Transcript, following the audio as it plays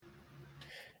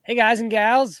Hey guys and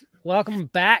gals, welcome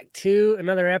back to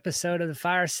another episode of the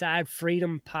Fireside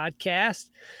Freedom Podcast.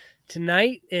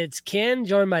 Tonight it's Ken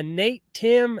joined by Nate,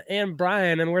 Tim, and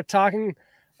Brian, and we're talking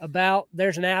about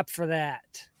there's an app for that.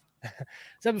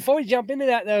 So before we jump into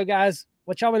that though, guys,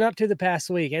 what y'all been up to the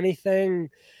past week?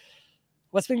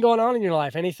 What's been going on in your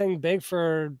life? Anything big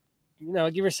for,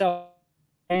 give yourself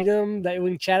freedom that we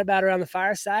can chat about around the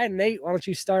fireside? Nate, why don't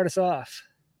you start us off?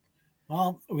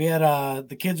 Well, we had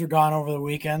the kids were gone over the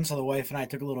weekend, so the wife and I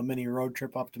took a little mini road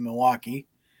trip up to Milwaukee.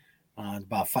 It's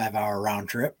about a 5-hour round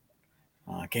trip.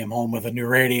 Came home with a new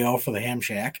radio for the ham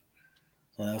shack,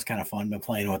 so that was kind of fun. Been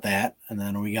playing with that, and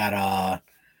then we got a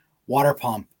water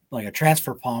pump, like a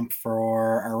transfer pump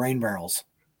for our rain barrels,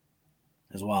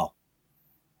 as well.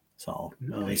 So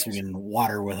nice. At least we can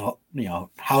water with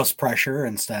house pressure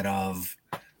instead of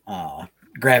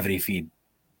gravity feed.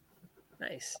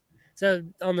 Nice. So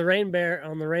on the rain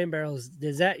barrels,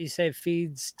 does that you say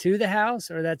feeds to the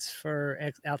house or that's for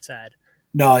outside?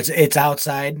 No, it's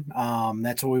outside.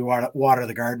 That's what we water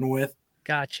the garden with.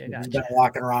 Gotcha. We've been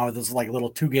walking around with this like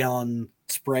little 2-gallon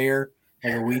sprayer,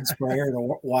 like a weed sprayer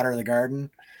to water the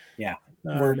garden. Yeah,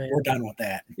 we're done with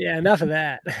that. Yeah, enough of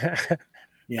that.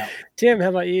 Yeah. Tim, how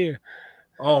about you?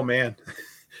 Oh man,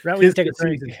 right when you take a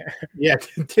break. Yeah,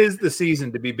 'tis the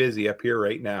season to be busy up here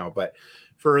right now. But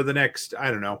for the next, I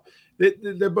don't know.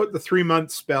 About the 3-month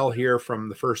spell here from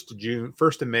the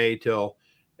 1st of May till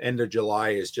end of July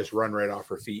is just run right off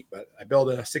her feet. But I built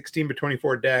a 16 by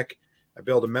 24 deck. I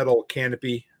built a metal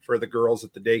canopy for the girls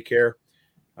at the daycare.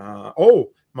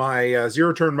 My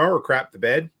zero-turn mower crapped the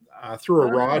bed. Threw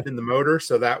a rod in the motor,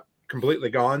 so that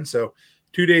completely gone. So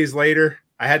 2 days later,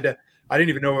 I didn't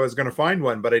even know I was going to find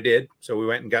one, but I did. So we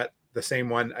went and got the same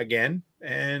one again.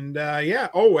 And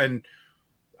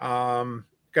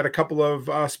got a couple of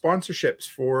sponsorships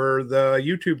for the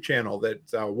YouTube channel. That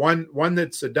one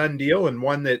that's a done deal and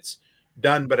one that's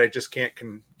done, but I just can't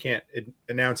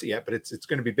announce it yet. But it's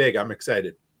going to be big. I'm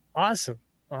excited. Awesome.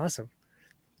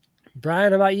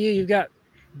 Brian, how about you? You've got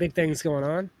big things going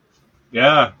on.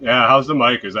 Yeah. How's the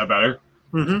mic? Is that better?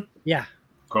 Mm-hmm. Yeah.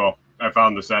 Cool. I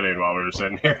found the setting while we were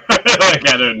sitting here. I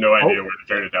had no idea where to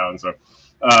turn it down. So,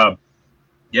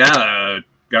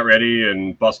 got ready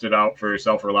and busted out for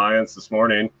Self-Reliance this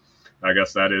morning. I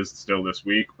guess that is still this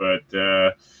week, but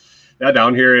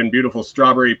down here in beautiful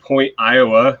Strawberry Point,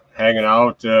 Iowa, hanging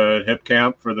out at Hip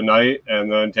Camp for the night and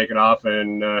then taking off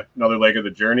in another leg of the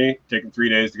journey, taking 3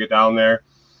 days to get down there.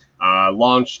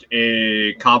 Launched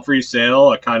a comfrey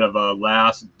sale, a kind of a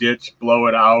last ditch, blow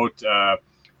it out,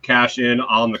 cash in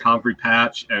on the comfrey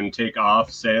patch and take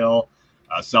off sale,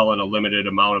 selling a limited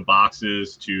amount of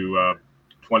boxes to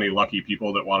 20 lucky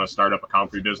people that want to start up a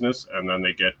comfrey business, and then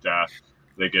they get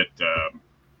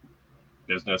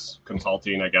business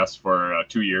consulting, I guess, for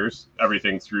 2 years.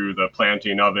 Everything through the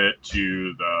planting of it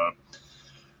to the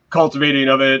cultivating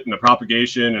of it and the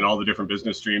propagation and all the different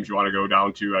business streams you want to go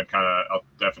down to. I'll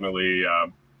definitely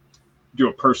do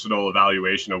a personal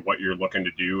evaluation of what you're looking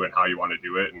to do and how you want to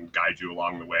do it and guide you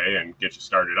along the way and get you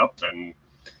started up. And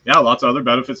lots of other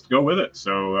benefits to go with it.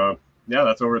 So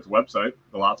that's over at the website,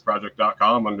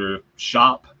 thelotsproject.com under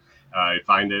shop. I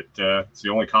find it, it's the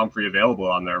only comfrey available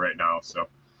on there right now. So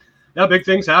big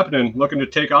things happening, looking to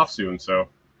take off soon. So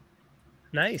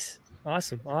nice.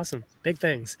 Awesome. Big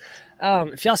things.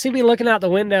 If y'all see me looking out the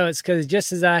window, it's because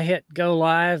just as I hit go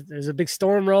live, there's a big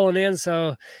storm rolling in.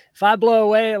 So if I blow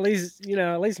away, at least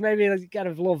maybe I got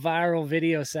a little viral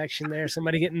video section there.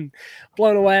 Somebody getting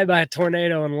blown away by a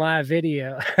tornado in live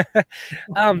video.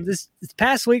 This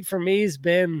past week for me has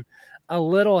been a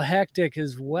little hectic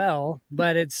as well,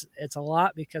 but it's a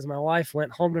lot because my wife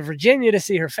went home to Virginia to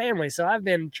see her family. So I've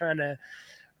been trying to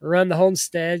run the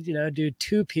homestead, do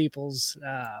 2 people's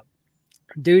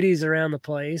duties around the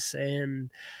place, and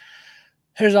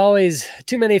there's always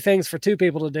too many things for 2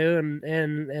 people to do,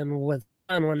 and with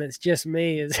one when it's just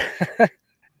me is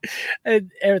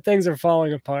things are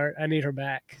falling apart. I need her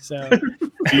back. So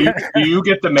do you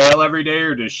get the mail every day,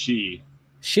 or does she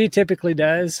typically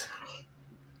does?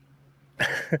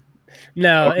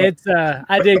 No, okay. It's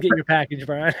I did get your package,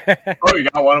 Brian. Oh, you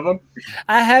got one of them?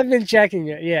 I have been checking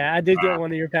it. Yeah, I did get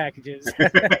one of your packages.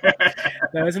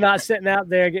 No, it's not sitting out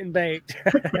there getting baked.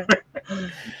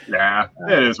 Yeah,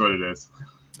 it is what it is.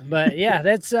 But yeah,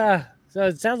 that's so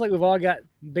it sounds like we've all got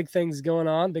big things going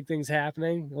on, big things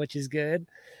happening, which is good.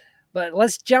 But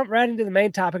let's jump right into the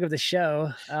main topic of the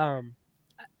show.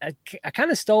 I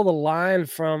kind of stole the line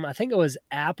from, I think it was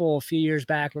Apple a few years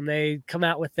back when they come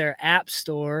out with their app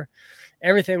store.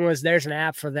 Everything was, there's an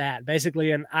app for that.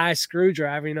 Basically an eye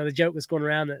screwdriver. The joke was going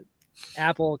around that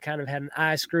Apple kind of had an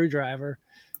eye screwdriver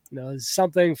there's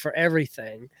something for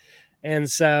everything. And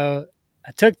so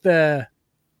I took the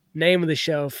name of the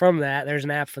show from that. There's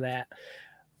an app for that.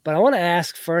 But I want to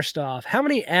ask first off, how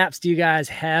many apps do you guys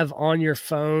have on your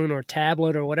phone or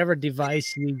tablet or whatever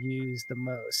device you use the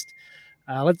most?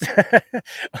 Let's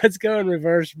let's go in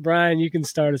reverse. Brian, you can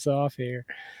start us off here.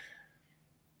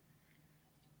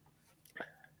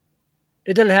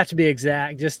 It doesn't have to be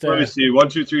exact. Just let me see. 1,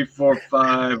 2, 3, 4,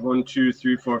 5. 1, 2,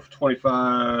 3, 4,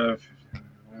 25.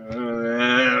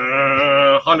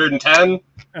 110.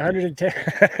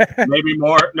 110. Maybe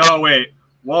more. No, wait.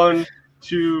 1,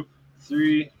 2,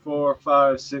 3, 4,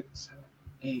 5, 6, 7,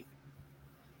 8.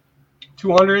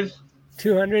 200.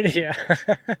 200. Yeah.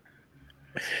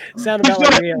 Sound about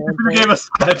like me. Who gave us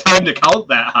time to count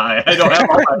that high? I don't have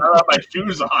my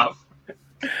shoes off.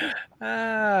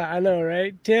 I know,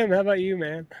 right? Tim, how about you,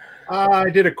 man? I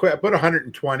did a quick, put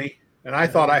 120, and I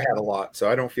thought I had a lot, so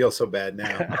I don't feel so bad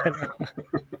now.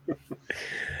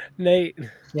 Nate.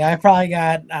 Yeah, I probably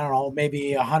got, I don't know,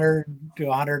 maybe 100 to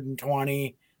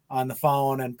 120 on the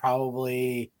phone and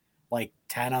probably like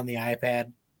 10 on the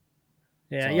iPad.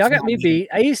 Yeah, So y'all got me beat.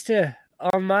 I used to,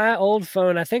 on my old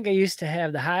phone, I think I used to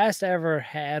have, the highest I ever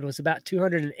had was about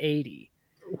 280.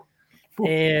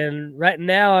 And right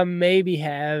now I maybe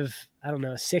have, I don't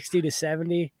know, 60 to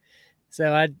 70.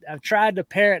 So I've tried to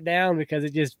pare it down because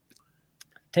it just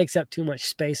takes up too much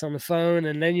space on the phone.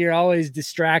 And then you're always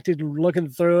distracted and looking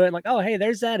through it like, oh, hey,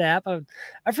 there's that app. I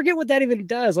forget what that even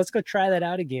does. Let's go try that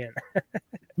out again. I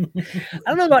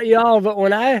don't know about y'all, but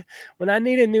when I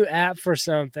need a new app for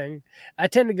something, I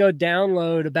tend to go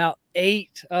download about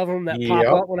 8 of them that pop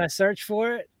up when I search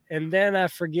for it. And then I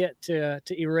forget to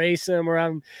erase them, or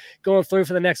I'm going through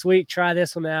for the next week, try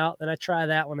this one out, then I try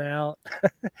that one out.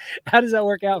 How does that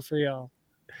work out for y'all?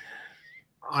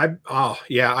 I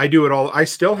do it all. I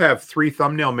still have 3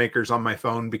 thumbnail makers on my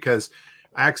phone because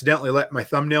I accidentally let my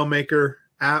thumbnail maker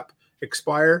app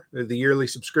expire, the yearly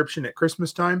subscription, at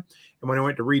Christmas time. And when I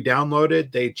went to re-download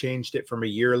it, they changed it from a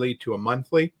yearly to a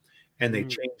monthly, and they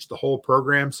changed the whole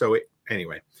program. So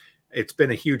anyway, it's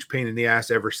been a huge pain in the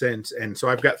ass ever since. And so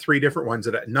I've got 3 different ones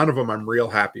that none of them I'm real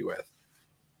happy with.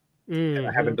 And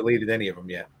I haven't deleted any of them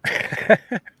yet.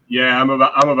 Yeah, I'm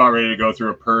about ready to go through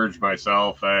a purge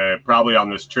myself. Probably on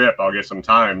this trip, I'll get some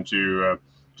time to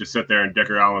just sit there and dick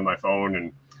around with my phone.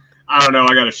 And I don't know,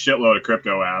 I got a shitload of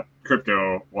crypto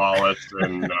wallets,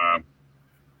 and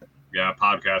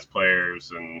podcast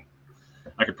players, and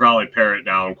I could probably pare it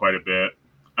down quite a bit.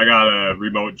 I got a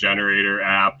remote generator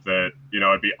app that,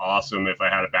 it'd be awesome if I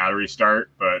had a battery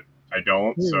start, but I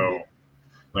don't. So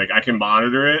like, I can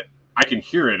monitor it. I can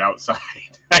hear it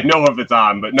outside. I know if it's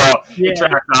on, but no, it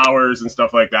tracks hours and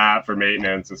stuff like that for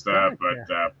maintenance and stuff. But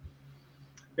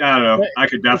I don't know. I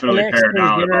could definitely pare it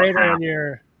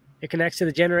down. It connects to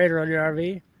the generator on your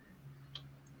RV?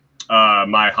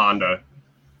 My Honda.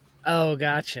 Oh,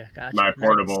 gotcha. My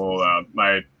portable,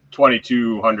 my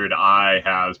 2200i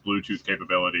has Bluetooth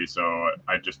capability, so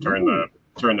I just turn the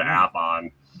app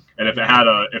on, and if it had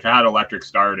electric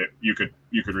start, you could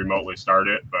remotely start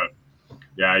it. But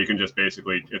yeah, you can just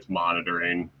basically, it's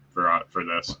monitoring for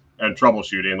this and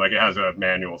troubleshooting. Like, it has a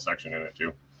manual section in it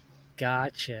too.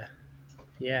 Gotcha.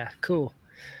 Yeah, cool.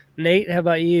 Nate, how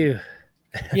about you?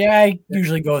 Yeah, I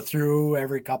usually go through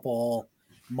every couple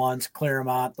months, clear them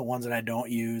out, the ones that I don't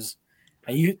use.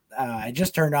 I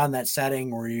just turned on that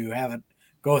setting where you haven't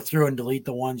go through and delete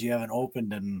the ones you haven't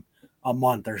opened in a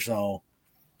month or so,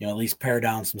 at least pare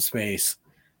down some space.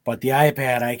 But the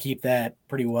iPad, I keep that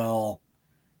pretty well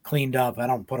cleaned up. I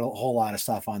don't put a whole lot of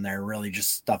stuff on there, really,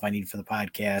 just stuff I need for the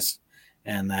podcast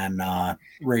and then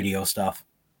radio stuff.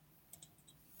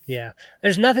 Yeah,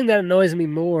 there's nothing that annoys me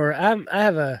more. I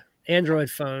have a Android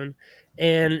phone,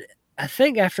 and I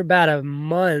think after about a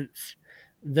month,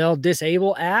 they'll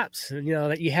disable apps,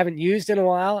 that you haven't used in a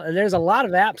while. And there's a lot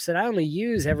of apps that I only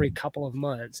use every couple of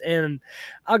months. And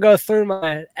I'll go through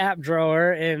my app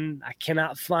drawer and I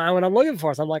cannot find what I'm looking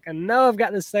for. So I'm like, I know I've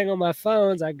got this thing on my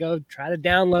phone. So I go try to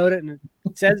download it, and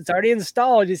it says it's already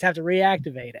installed. You just have to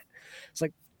reactivate it. It's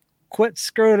like, quit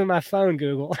screwing with my phone,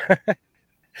 Google.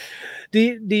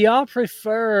 Do y'all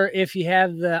prefer, if you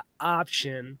have the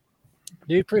option,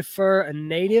 do you prefer a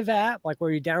native app, like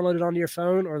where you download it onto your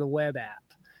phone, or the web app?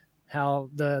 How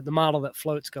the model that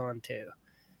Float's going to?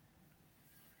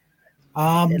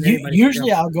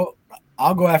 Usually I'll go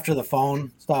after the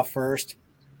phone stuff first,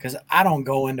 because I don't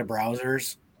go into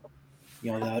browsers.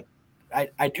 I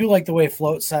do like the way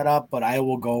Float's set up, but I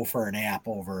will go for an app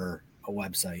over a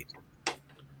website.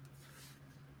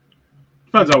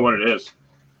 Depends on what it is,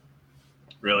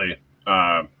 really.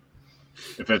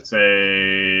 If it's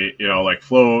a like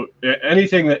Float,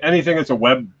 anything that's a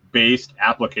web based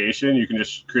application, you can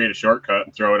just create a shortcut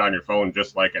and throw it on your phone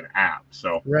just like an app.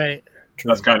 So Right.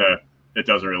 that's kind of, it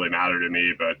doesn't really matter to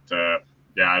me, but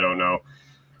yeah, I don't know.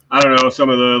 I don't know, some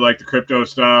of the like the crypto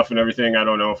stuff and everything. I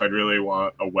don't know if I'd really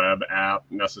want a web app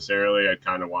necessarily. I'd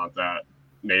kind of want that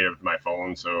native to my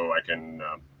phone so I can,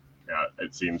 yeah,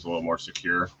 it seems a little more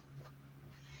secure.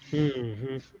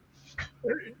 Mm-hmm.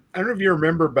 I don't know if you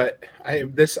remember, but I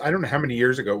don't know how many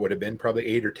years ago it would have been, probably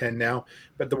 8 or 10 now.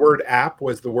 But the word app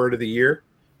was the word of the year.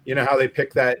 You know how they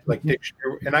pick that like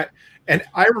dictionary, and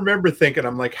I remember thinking,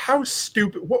 I'm like, how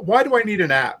stupid. Why do I need an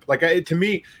app? Like to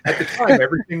me at the time,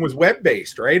 everything was web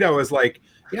based, right? I was like,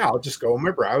 yeah, I'll just go in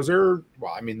my browser.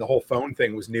 Well, I mean, the whole phone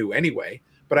thing was new anyway.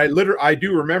 But I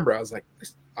do remember I was like,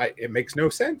 it makes no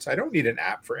sense. I don't need an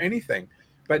app for anything.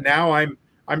 But now I'm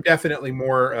definitely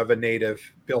more of a native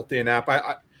built-in app.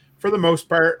 I for the most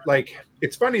part, like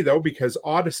it's funny though, because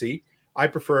Odyssey, I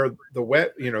prefer the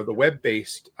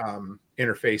web-based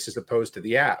interface as opposed to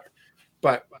the app.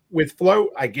 But with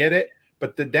Float, I get it.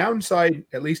 But the downside,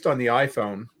 at least on the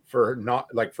iPhone, for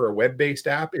a web-based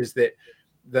app, is that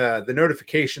the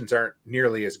notifications aren't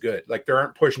nearly as good. Like there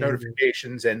aren't push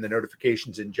notifications and the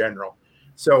notifications in general.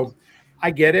 So I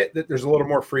get it that there's a little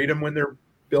more freedom when they're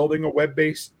building a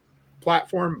web-based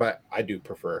platform, but I do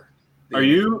prefer.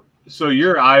 So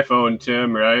your iPhone,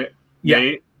 Tim, right? Yeah.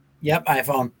 Nate? Yep,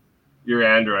 iPhone. You're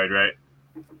Android, right?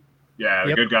 Yeah, the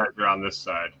Yep. good guys are on this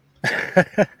side.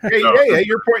 Yeah,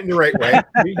 you're pointing the right way.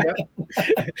 Yeah.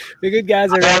 The good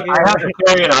guys are I right have here. to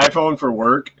carry an iPhone for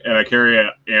work, and I carry an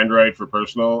Android for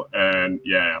personal, and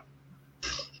yeah,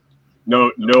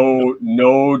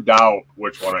 no doubt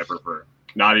which one I prefer.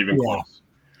 Not even close.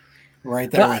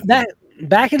 Right there. Well,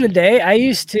 back in the day, I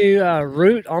used to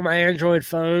root all my Android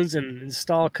phones and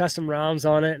install custom ROMs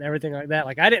on it and everything like that.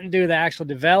 Like I didn't do the actual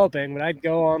developing, but I'd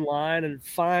go online and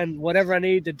find whatever I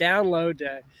needed to download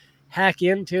to hack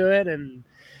into it. And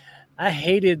I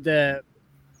hated the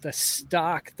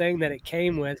stock thing that it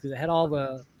came with because it had all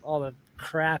the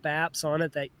crap apps on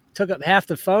it that took up half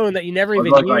the phone that you never even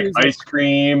Like used. ice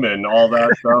cream and all that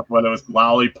stuff when it was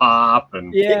lollipop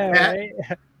and Yeah, right.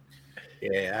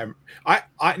 Yeah,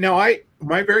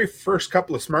 my very first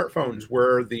couple of smartphones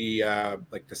were the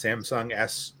like the Samsung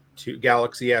S2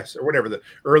 Galaxy S or whatever the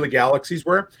early Galaxies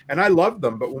were, and I loved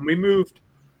them. But when we moved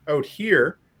out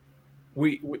here,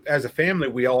 we as a family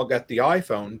we all got the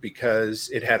iPhone because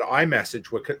it had iMessage,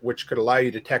 which could allow you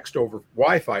to text over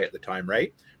Wi-Fi at the time,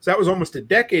 right? So that was almost a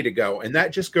decade ago, and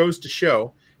that just goes to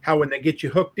show how when they get you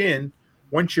hooked in,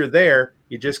 once you're there,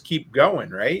 you just keep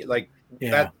going, right? Like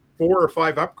that. 4 or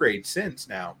 5 upgrades since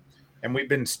now, and we've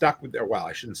been stuck with well,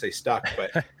 I shouldn't say stuck,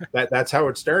 but that's how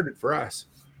it started for us.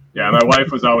 Yeah, my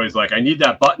wife was always like, I need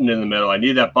that button in the middle. I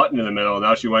need that button in the middle. And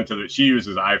now she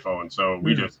uses iPhone. So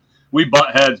we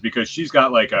butt heads because she's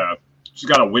got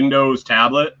a Windows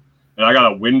tablet and I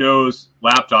got a Windows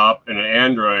laptop and an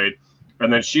Android.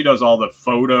 And then she does all the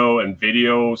photo and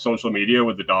video social media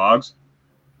with the dogs,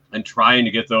 and trying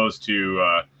to get those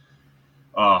to,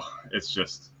 it's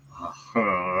just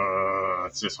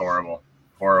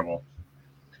horrible.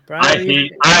 Brian,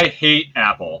 I hate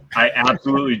Apple. I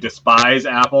absolutely despise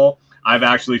Apple. I've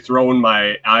actually thrown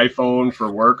my iPhone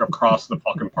for work across the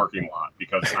fucking parking lot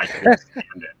because I can't stand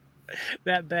it.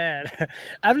 That bad.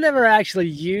 I've never actually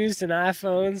used an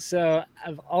iPhone, so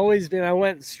I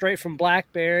went straight from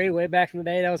BlackBerry way back in the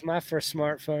day. That was my first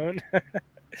smartphone.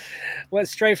 Went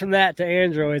straight from that to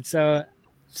Android, so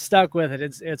stuck with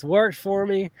it. It's worked for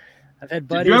me. I've had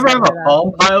buddies. Did you ever have a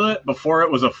Palm Pilot before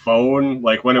it was a phone?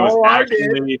 Like when it was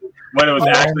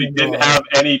didn't have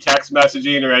any text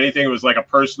messaging or anything. It was like a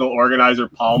personal organizer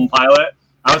Palm Pilot.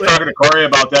 I was talking to Corey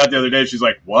about that the other day. She's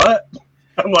like, "What?"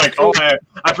 I'm like, "Oh man,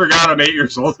 I forgot I'm 8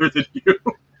 years older than you."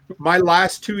 My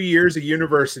last 2 years of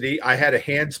university, I had a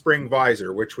handspring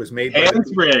visor, which was made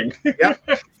handspring. Yeah,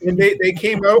 and they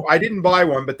came out. I didn't buy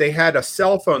one, but they had a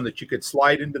cell phone that you could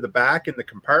slide into the back in the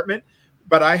compartment.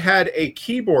 But I had a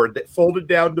keyboard that folded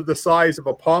down to the size of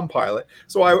a Palm Pilot.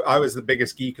 So I was the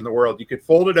biggest geek in the world. You could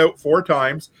fold it out 4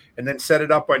 times and then set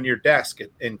it up on your desk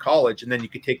in college, and then you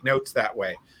could take notes that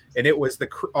way. And it was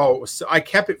I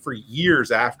kept it for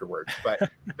years afterwards, but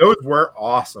those were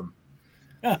awesome.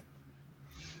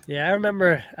 Yeah, I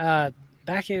remember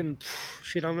back in,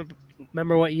 I don't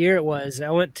remember what year it was.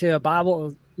 I went to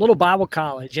a little Bible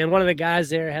college, and one of the guys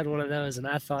there had one of those, and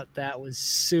I thought that was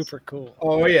super cool.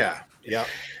 Oh, yeah. Yeah.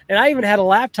 And I even had a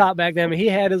laptop back then. He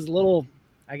had his little,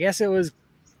 I guess it was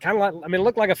kind of like, it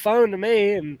looked like a phone to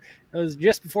me, and it was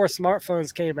just before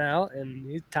smartphones came out, and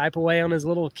he'd type away on his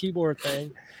little keyboard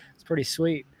thing. It's pretty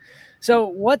sweet. So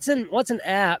what's an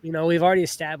app? You know, we've already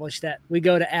established that we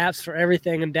go to apps for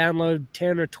everything and download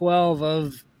 10 or 12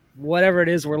 of whatever it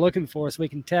is we're looking for so we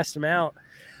can test them out.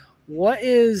 What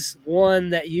is one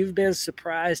that you've been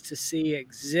surprised to see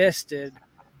existed,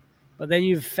 but then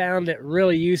you've found it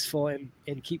really useful and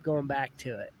keep going back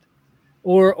to it?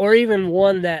 Or even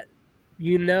one that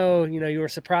you were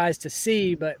surprised to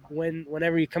see, but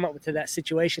whenever you come up to that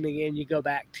situation again, you go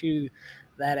back to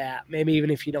that app, maybe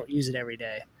even if you don't use it every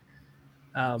day.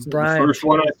 Brian, the first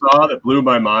one I saw that blew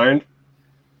my mind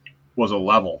was a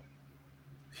level.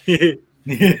 Yeah.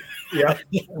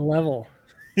 Level.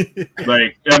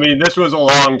 Like, I mean, this was a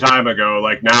long time ago.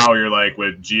 Like now you're like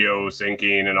with geo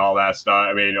syncing and all that stuff.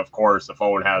 I mean, of course the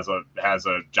phone has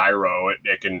a gyro.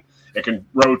 It can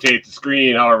rotate the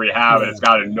screen however you have it. It's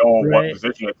got to know what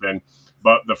position it's in.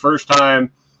 But the first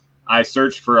time I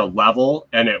searched for a level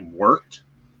and it worked,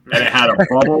 and it had a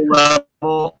bubble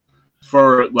level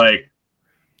for like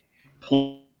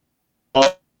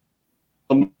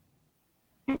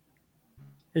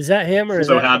is that him or so is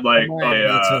that it had like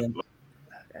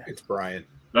it's Brian.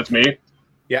 That's me.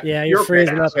 Yeah, you're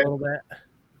freezing up a little bit.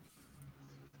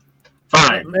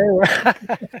 Fine.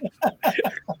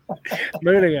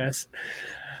 Mooning us.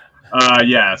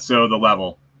 Yeah, so the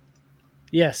level.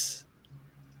 Yes.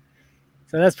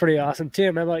 So that's pretty awesome.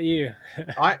 Tim, how about you?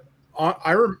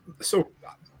 So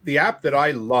the app that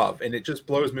I love, and it just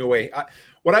blows me away.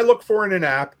 What I look for in an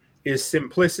app is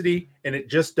simplicity, and it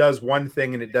just does one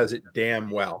thing, and it does it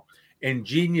damn well. And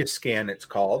Genius Scan, it's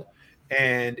called.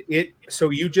 And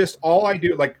all I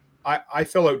do, like I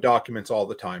fill out documents all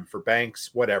the time for banks,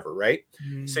 whatever, right?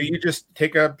 Mm. So you just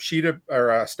take a sheet of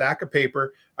or a stack of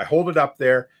paper. I hold it up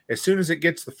there. As soon as it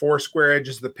gets the 4 square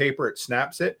edges of the paper, it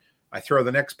snaps it. I throw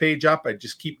the next page up. I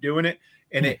just keep doing it.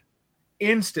 And it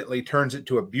instantly turns it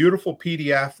to a beautiful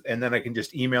PDF. And then I can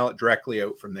just email it directly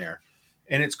out from there.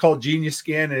 And it's called Genius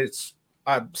Scan. And it's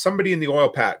somebody in the oil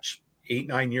patch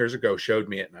 8-9 years ago showed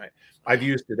me it. And I've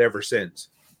used it ever since.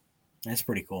 That's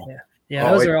pretty cool. Yeah,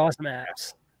 those are awesome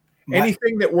apps.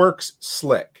 Anything that works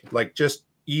slick, like just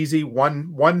easy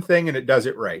one thing and it does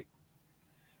it right.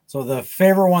 So the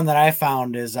favorite one that I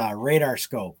found is Radar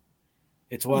Scope.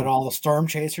 It's what all the storm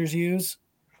chasers use,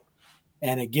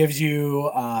 and it gives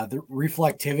you the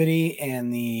reflectivity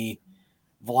and the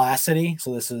velocity.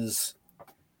 So it's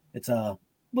a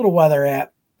little weather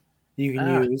app you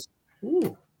can use.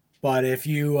 Ooh. But if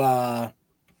you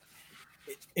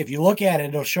look at it,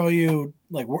 it'll show you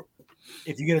like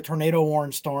if you get a tornado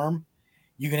warned storm,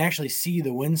 you can actually see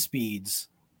the wind speeds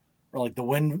or like the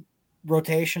wind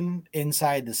rotation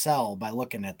inside the cell by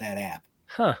looking at that app.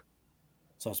 Huh.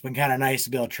 So it's been kind of nice to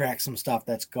be able to track some stuff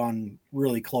that's gone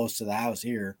really close to the house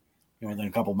here, within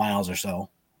a couple miles or so.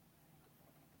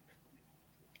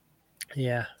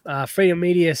 Yeah. Freedom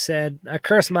Media said, I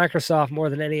curse Microsoft more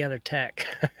than any other tech.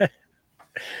 I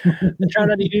try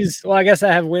not to use, I guess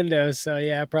I have Windows, so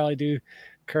yeah, I probably do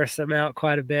curse them out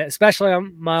quite a bit, especially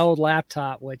on my old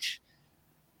laptop, which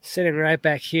sitting right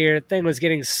back here, the thing was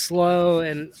getting slow,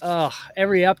 and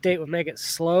every update would make it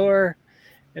slower,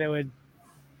 and it would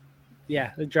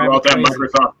drive me crazy. That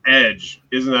Microsoft Edge,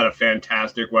 isn't that a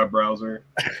fantastic web browser?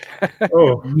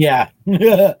 Oh yeah.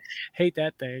 Hate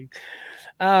that thing.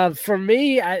 For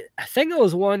me, I think it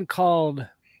was one called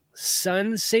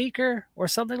Sunseeker or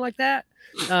something like that.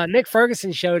 Nick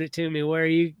Ferguson showed it to me, where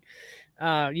you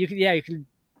can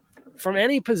from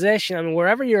any position, I mean,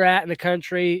 wherever you're at in the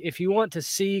country, if you want to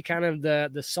see kind of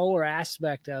the solar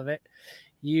aspect of it,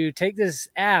 you take this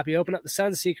app, you open up the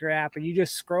Sunseeker app, and you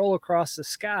just scroll across the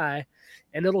sky,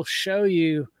 and it'll show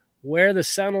you where the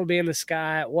sun will be in the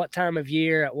sky, at what time of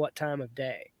year, at what time of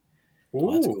day.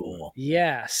 Ooh, that's cool.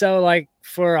 Yeah. So like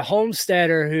for a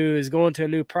homesteader who is going to a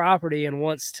new property and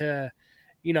wants to,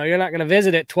 you're not going to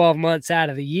visit it 12 months out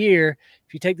of the year.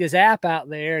 If you take this app out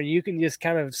there and you can just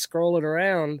kind of scroll it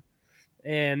around,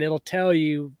 and it'll tell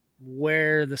you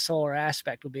where the solar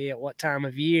aspect will be at what time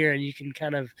of year. And you can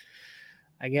kind of,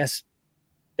 I guess,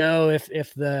 know if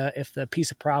the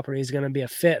piece of property is going to be a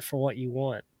fit for what you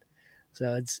want.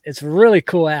 So it's a really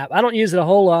cool app. I don't use it a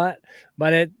whole lot,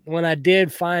 but when I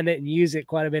did find it and use it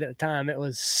quite a bit at the time, it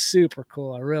was super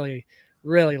cool. I really,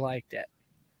 really liked it.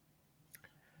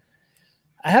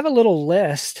 I have a little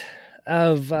list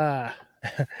of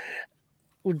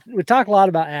we talk a lot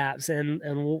about apps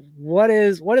and what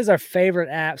is our favorite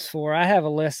apps for. I have a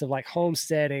list of like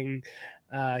homesteading,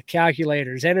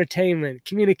 calculators, entertainment,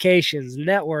 communications,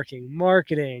 networking,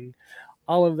 marketing,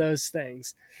 all of those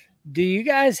things. Do you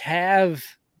guys have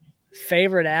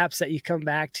favorite apps that you come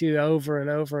back to over and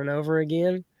over and over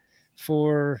again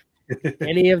for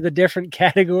any of the different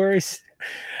categories?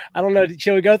 I don't know.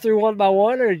 Should we go through one by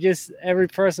one, or just every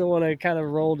person want to kind of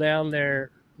roll down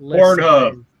their list?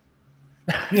 Pornhub.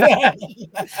 Yeah.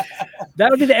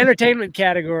 That would be the entertainment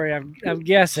category, I'm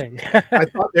guessing. I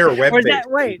thought they were Or is web-based. that,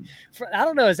 wait, I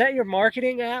don't know. Is that your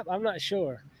marketing app? I'm not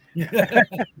sure. No,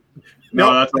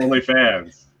 Nope. that's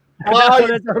OnlyFans. No,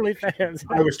 that's OnlyFans.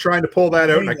 I was trying to pull that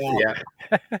out. There you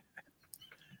Yeah.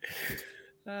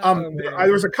 Oh, man.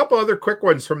 There was a couple other quick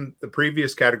ones from the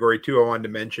previous category too I wanted to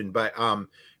mention, but on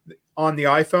the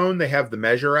iPhone they have the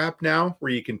Measure app now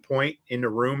where you can point in a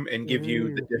room and give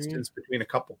you the distance between a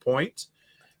couple points.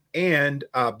 And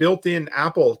built in,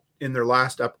 Apple in their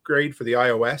last upgrade for the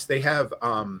iOS, they have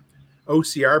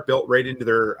OCR built right into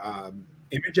their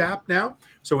image app now.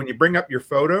 So when you bring up your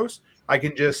photos, I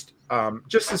can just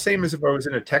the same as if I was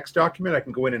in a text document, I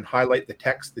can go in and highlight the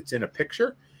text that's in a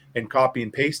picture and copy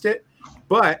and paste it.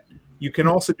 But you can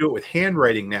also do it with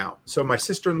handwriting now. So my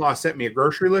sister-in-law sent me a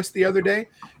grocery list the other day,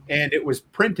 and it was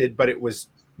printed, but it was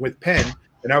with pen,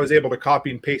 and I was able to copy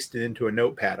and paste it into a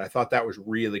notepad. I thought that was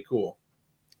really cool.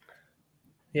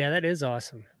 Yeah, that is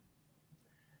awesome.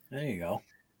 There you go.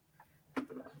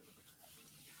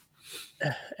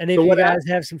 Any of you guys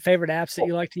have some favorite apps that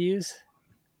you like to use?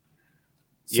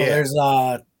 So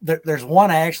there's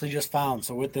one I actually just found.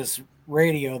 So with this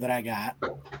radio that I got,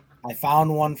 I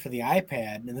found one for the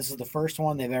iPad, and this is the first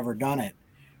one they've ever done it,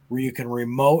 where you can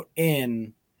remote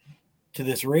in to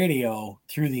this radio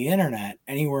through the internet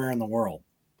anywhere in the world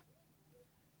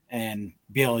and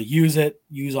be able to use it,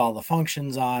 use all the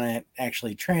functions on it,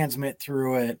 actually transmit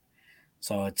through it.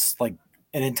 So it's like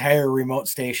an entire remote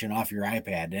station off your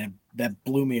iPad. And that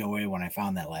blew me away when I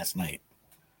found that last night.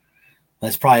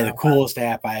 That's probably the coolest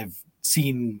app I've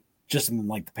seen just in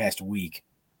like the past week.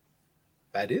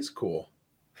 That is cool.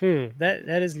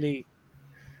 That is neat.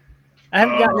 I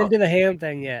haven't gotten into the ham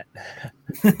thing yet.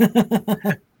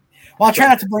 Well, I'll try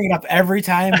not to bring it up every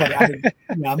time, but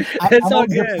I'm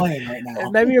over here playing right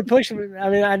now. Maybe you're pushing me. I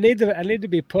mean, I need to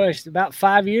be pushed. About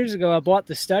 5 years ago, I bought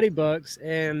the study books,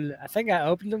 and I think I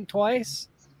opened them twice,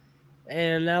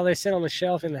 and now they sit on the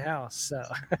shelf in the house. So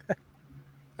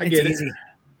I get it. Easy.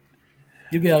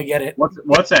 You'll be able to get it.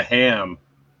 What's a ham?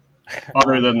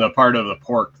 Other than the part of the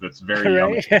pork that's very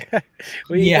yummy.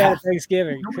 We eat that at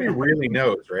Thanksgiving. Nobody really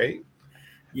knows, right?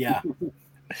 Yeah.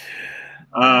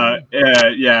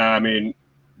 Yeah. I mean,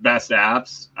 best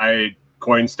apps.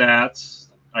 CoinStats.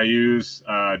 I use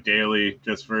daily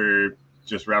just for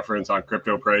reference on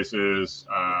crypto prices.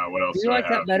 What else? Do you like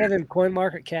that better than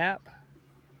CoinMarketCap?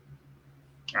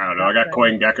 I don't know. I got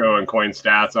CoinGecko and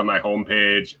CoinStats on my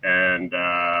homepage, and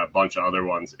a bunch of other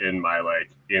ones in my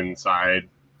inside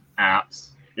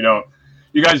apps.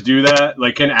 You guys do that?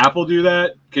 Can Apple do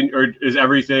that? Or is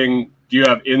everything? Do you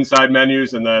have inside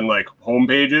menus and then home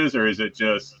pages, or is it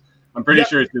just? I'm pretty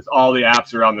sure it's just all the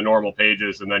apps are on the normal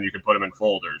pages, and then you can put them in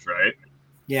folders, right?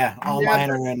 Yeah, all mine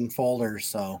are in folders.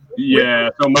 So yeah,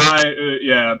 so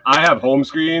I have home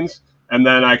screens, and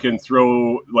then I can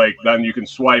throw then you can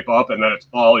swipe up, and then it's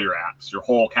all your apps. Your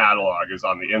whole catalog is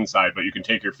on the inside, but you can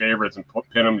take your favorites and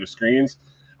pin them to screens.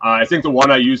 I think the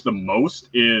one I use the most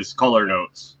is Color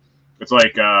Notes. It's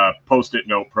like a Post-it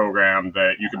note program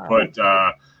that you can put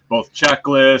both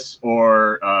checklists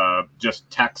or just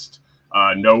text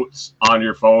notes on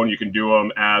your phone. You can do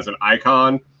them as an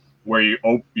icon where you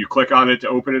click on it to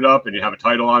open it up and you have a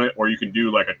title on it, or you can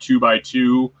do a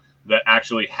 2x2 that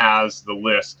actually has the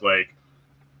list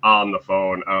on the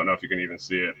phone. I don't know if you can even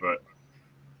see it, but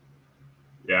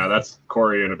yeah, that's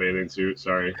Corey in a bathing suit.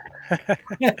 Sorry.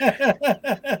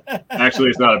 Actually,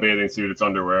 it's not a bathing suit. It's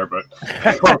underwear, but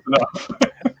close enough.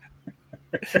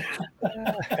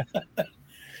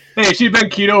 Hey, she'd been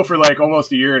keto for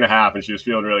almost a year and a half, and she was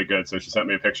feeling really good. So she sent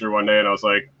me a picture one day, and I was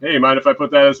like, hey, mind if I put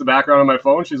that as the background on my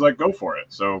phone? She's like, go for it.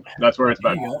 So that's where it's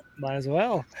been. Might as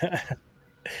well.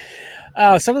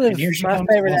 Some of my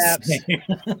favorite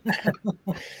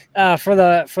apps for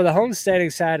the homesteading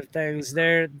side of things,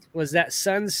 there was that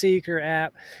Sunseeker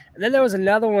app, and then there was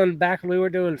another one back when we were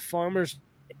doing farmers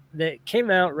that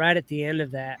came out right at the end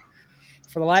of that.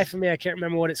 For the life of me, I can't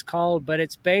remember what it's called, but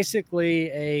it's basically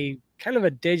a kind of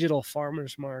a digital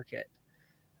farmers market.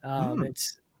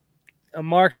 It's a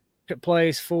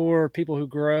marketplace for people who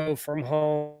grow from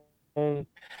home,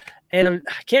 and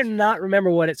I cannot remember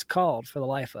what it's called for the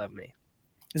life of me.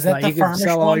 Is that the you can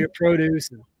sell all your produce?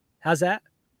 How's that?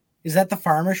 Is that the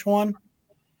Farmish one?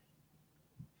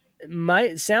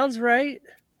 It sounds right.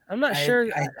 I'm not sure.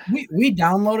 We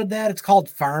downloaded that. It's called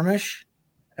Farmish.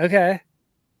 Okay.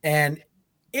 And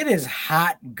it is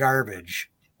hot garbage.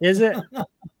 Is it?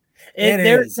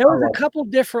 There was a couple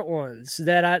different ones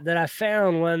that I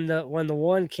found when the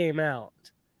one came out.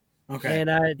 Okay.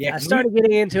 And I Yeah, 'cause started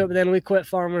getting into it, but then we quit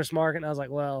farmers market, and I was like,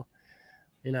 well,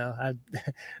 I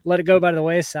let it go by the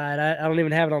wayside. I don't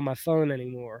even have it on my phone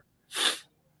anymore.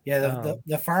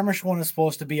 The farmish one is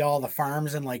supposed to be all the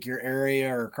farms in like your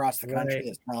area or across the country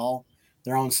that sell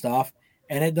their own stuff,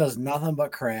 and it does nothing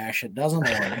but crash. It doesn't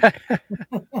work.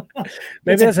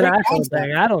 Maybe it's an iPhone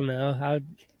thing. I don't know.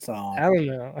 I don't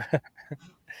know.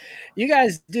 You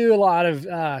guys do a lot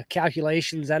of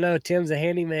calculations. I know Tim's a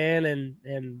handyman,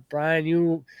 and Brian,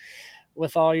 you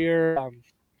with all your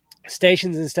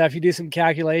stations and stuff, you do some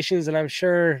calculations, and I'm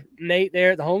sure Nate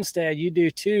there at the homestead, you do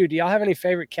too. Do y'all have any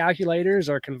favorite calculators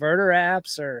or converter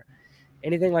apps or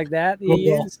anything like that you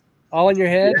use? All in your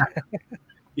head?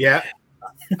 Yeah.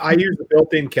 I use a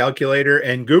built-in calculator,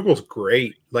 and Google's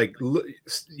great. Like,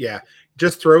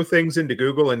 just throw things into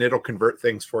Google and it'll convert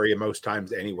things for you most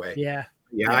times anyway. Yeah.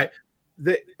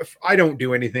 I don't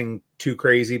do anything too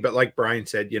crazy, but like Brian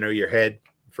said, your head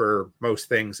for most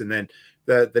things, and then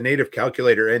the native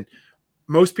calculator. And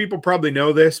most people probably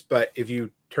know this, but if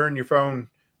you turn your phone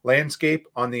landscape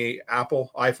on the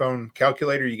Apple iPhone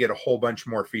calculator, you get a whole bunch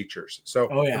more features. So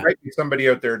there might be somebody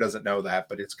out there who doesn't know that,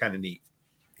 but it's kind of neat.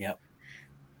 Yep.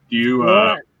 Do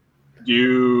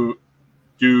you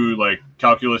do like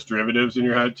calculus derivatives in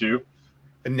your head too?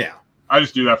 No. I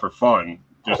just do that for fun.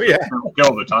 Just to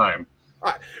kill the time.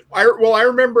 I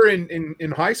remember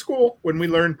in high school when we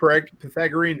learned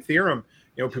Pythagorean theorem,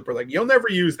 people are like, you'll never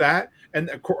use that. And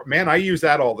of course, man, I use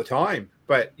that all the time.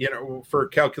 But, for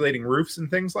calculating roofs and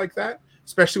things like that,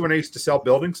 especially when I used to sell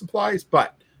building supplies.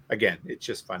 But again, it's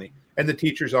just funny. And the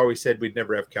teachers always said we'd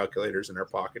never have calculators in our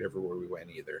pocket everywhere we went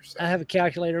either. So. I have a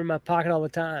calculator in my pocket all the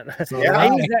time. So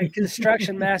I use that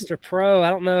Construction Master Pro. I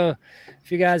don't know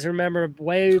if you guys remember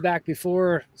way back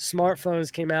before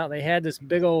smartphones came out, they had this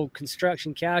big old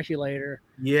construction calculator.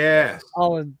 Yes.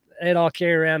 They'd all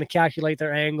carry around to calculate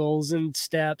their angles and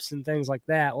steps and things like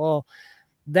that. Well,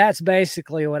 that's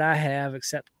basically what I have,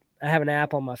 except I have an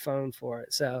app on my phone for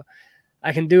it. So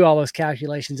I can do all those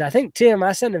calculations. I think, Tim,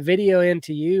 I sent a video in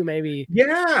to you maybe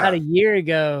about a year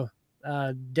ago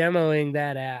demoing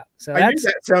that app. So I knew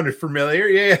that sounded familiar.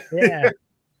 Yeah.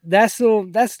 That's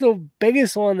the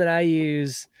biggest one that I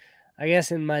use, I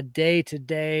guess, in my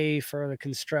day-to-day for the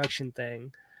construction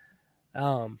thing.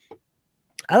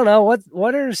 I don't know.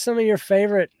 What are some of your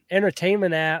favorite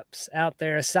entertainment apps out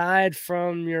there aside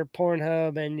from your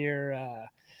Pornhub and your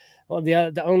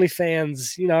the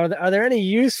OnlyFans? Are there any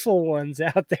useful ones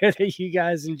out there that you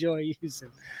guys enjoy using?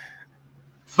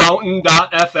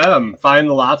 Fountain.fm. Find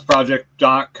the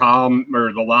lotsproject.com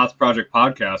or the Lots Project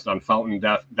podcast on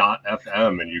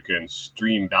fountain.fm, and you can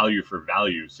stream value for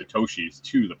value Satoshis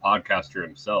to the podcaster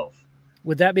himself.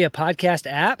 Would that be a podcast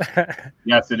app?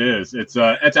 Yes, it is. It's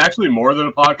actually more than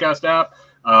a podcast app.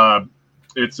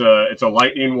 It's a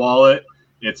Lightning wallet.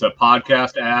 It's a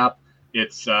podcast app.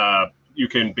 It's you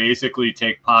can basically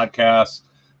take podcasts.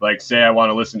 Like, say I want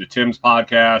to listen to Tim's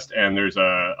podcast, and there's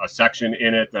a section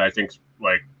in it that I think's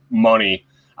like money.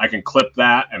 I can clip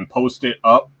that and post it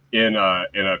up in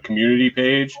a community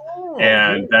page,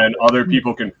 and then other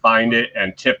people can find it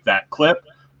and tip that clip.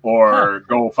 Or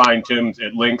go find Tim's.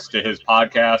 It links to his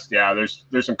podcast. Yeah,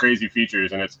 there's some crazy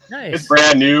features, and it's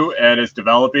brand new and it's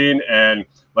developing. And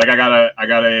like I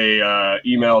got a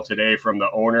email today from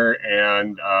the owner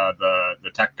and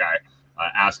the tech guy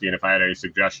asking if I had any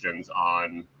suggestions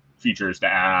on features to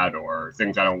add or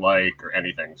things I don't like or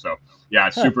anything. So yeah,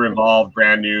 it's super involved,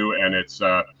 brand new, and it's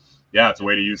a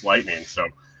way to use Lightning. So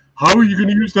how are you going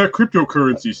to use that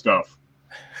cryptocurrency stuff?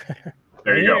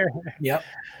 There you go. Yep.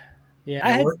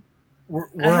 Yeah,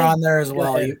 we're on there as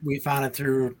well. We found it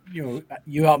through you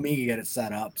helped me get it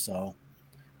set up, so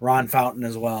we're on Fountain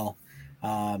as well.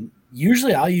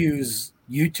 Usually I'll use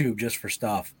YouTube just for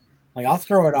stuff. Like I'll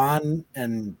throw it on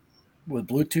and with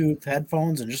Bluetooth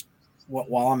headphones and just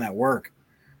while I'm at work,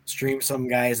 stream some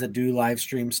guys that do live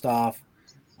stream stuff.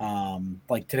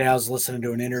 Like today I was listening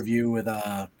to an interview with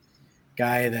a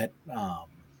guy that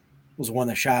was one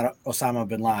that shot Osama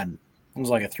bin Laden. It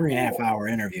was like a 3.5 hour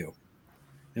interview.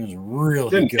 It was really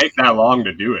good. It didn't take that long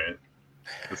to do it.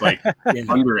 It's like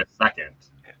under a second.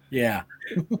 Yeah.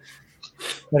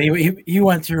 But he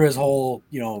went through his whole,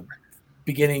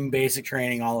 beginning basic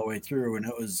training all the way through, and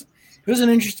it was an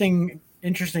interesting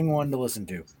one to listen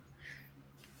to.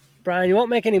 Brian, you won't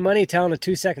make any money telling a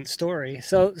 2-second story.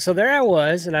 So there I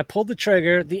was, and I pulled the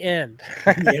trigger at the end.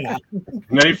 Yeah. And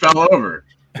then he fell over.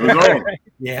 It was over.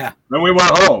 Yeah. Then we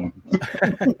went home.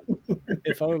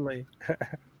 If only.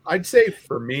 I'd say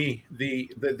for me,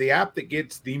 the app that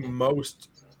gets the most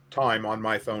time on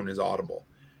my phone is Audible.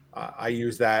 I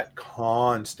use that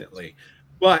constantly.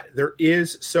 But there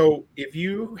is, so if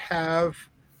you have,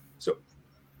 so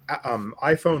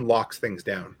iPhone locks things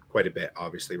down quite a bit,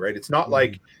 obviously, right? It's not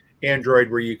like Android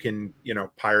where you can,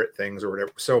 pirate things or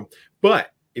whatever. So,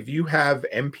 but if you have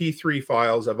MP3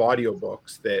 files of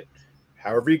audiobooks that,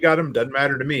 however you got them, doesn't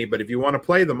matter to me, but if you want to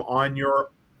play them on your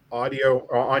audio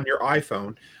or on your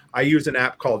iPhone, I use an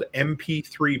app called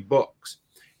MP3 Books.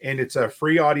 And it's a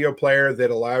free audio player that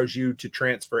allows you to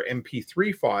transfer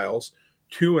MP3 files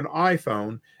to an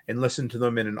iPhone and listen to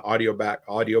them in an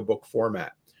audiobook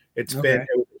format. It's been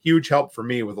a huge help for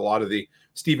me with a lot of the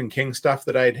Stephen King stuff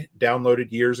that I'd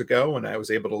downloaded years ago, and I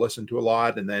was able to listen to a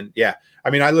lot. And then,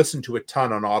 I listen to a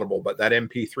ton on Audible, but that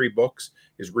MP3 Books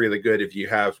is really good if you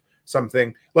have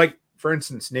something like, for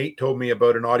instance, Nate told me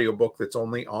about an audiobook that's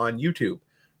only on YouTube.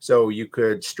 So you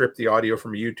could strip the audio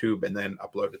from YouTube and then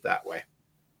upload it that way.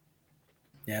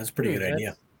 Yeah, it's a pretty good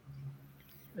idea.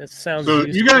 It sounds so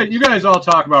useful. you guys all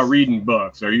talk about reading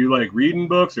books. Are you like reading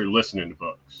books or listening to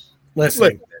books?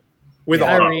 Listening. With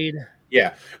I read.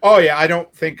 Yeah. Oh yeah. I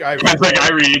don't think I read. I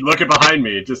read. Look behind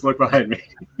me. Just look behind me.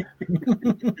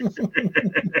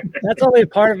 That's only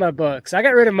part of my books. I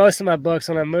got rid of most of my books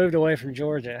when I moved away from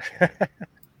Georgia.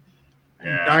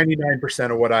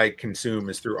 99% of what I consume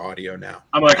is through audio now.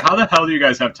 I'm like, how the hell do you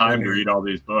guys have time to read all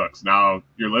these books? Now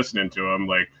you're listening to them.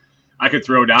 Like, I could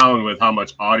throw down with how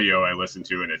much audio I listen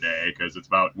to in a day because it's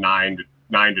about 9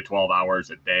 to 12 hours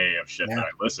a day of shit that I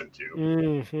listen to.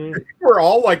 Mm-hmm. We're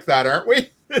all like that, aren't we?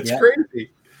 It's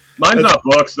crazy. Mine's not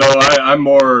books though. I'm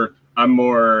more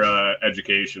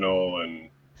educational and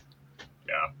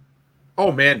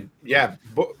Oh man, yeah.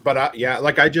 But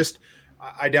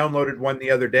I downloaded one the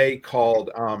other day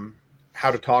called "How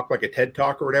to Talk Like a TED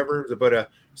Talk" or whatever. It was about a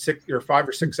 5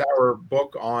 or 6 hour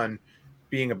book on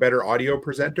being a better audio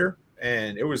presenter,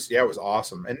 and it was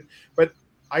awesome. But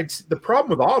the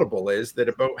problem with Audible is that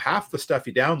about half the stuff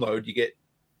you download, you get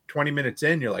 20 minutes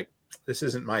in, you're like, this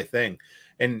isn't my thing,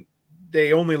 and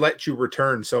they only let you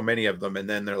return so many of them, and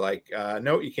then they're like,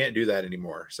 no, you can't do that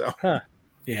anymore. So,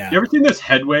 yeah. You ever seen this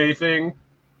Headway thing?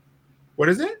 What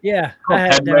is it? Yeah, I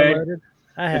have Headway. downloaded.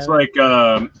 It's like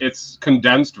it's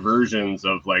condensed versions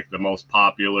of like the most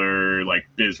popular like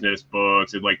business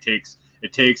books.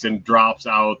 It takes and drops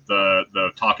out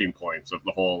the talking points of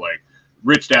the whole like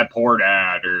Rich Dad Poor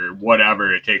Dad or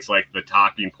whatever. It takes like the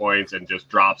talking points and just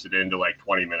drops it into like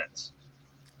 20 minutes.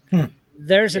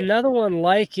 There's another one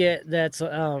like it that's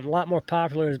a lot more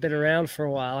popular. Has been around for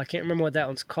a while. I can't remember what that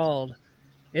one's called.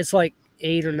 It's like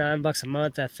 $8 or $9 a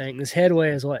month, I think. This Headway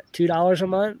is what, $2 a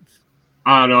month?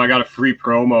 I don't know. I got a free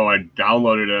promo. I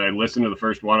downloaded it. I listened to the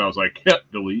first one. I was like,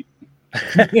 delete.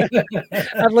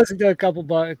 I've listened to a couple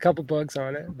books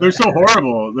on it. They're so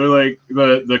horrible. They're like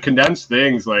the condensed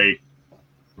things. Like,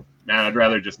 man, I'd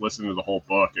rather just listen to the whole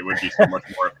book. It would be so much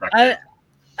more effective.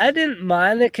 I didn't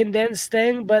mind the condensed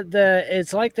thing, but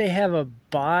it's like they have a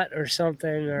bot or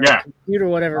something or a computer or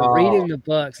whatever reading the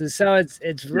books, and so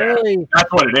it's really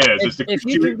that's what it is. If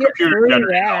you can get through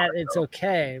that, it's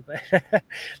okay.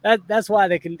 But that's why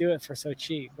they can do it for so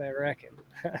cheap, I reckon.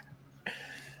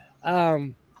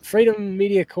 Freedom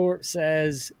Media Corp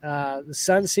says the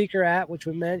Sunseeker app, which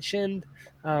we mentioned,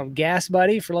 Gas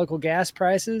Buddy for local gas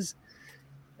prices,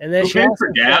 and then who pays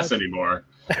for gas anymore?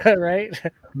 Right.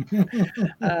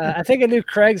 I think a new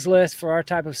Craigslist for our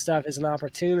type of stuff is an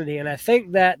opportunity, and I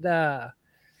think that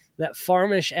that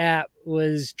Farmish app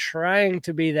was trying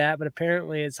to be that, but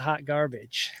apparently it's hot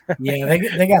garbage. Yeah,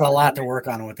 they got a lot to work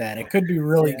on with that. It could be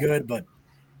really good, but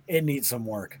it needs some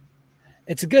work.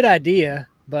 It's a good idea,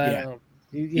 but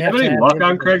you have any luck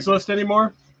on Craigslist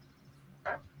anymore?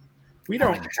 We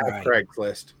don't have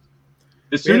Craigslist.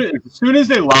 As soon as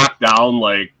they lock down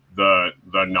like the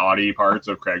naughty parts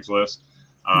of Craigslist,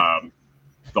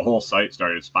 the whole site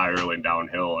started spiraling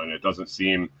downhill, and it doesn't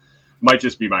seem, might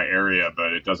just be my area,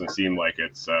 but it doesn't seem like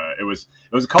it was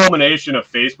a culmination of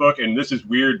Facebook. And this is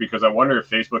weird because I wonder if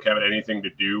Facebook had anything to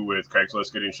do with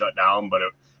Craigslist getting shut down. But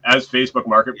as Facebook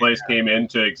Marketplace came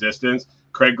into existence,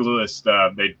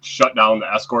 Craigslist, they shut down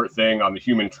the escort thing on the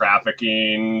human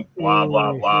trafficking, blah,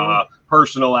 blah, blah,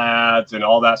 personal ads, and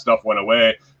all that stuff went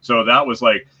away. So that was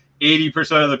like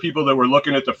 80% of the people that were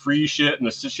looking at the free shit and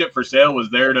the shit for sale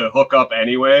was there to hook up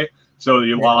anyway. So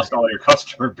you lost all your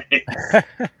customer base.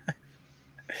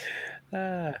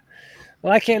 Well,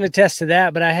 I can't attest to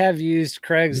that, but I have used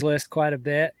Craigslist quite a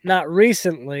bit. Not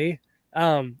recently.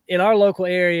 In our local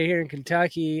area here in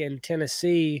Kentucky and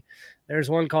Tennessee,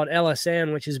 there's one called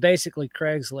LSN, which is basically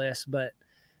Craigslist, but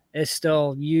it's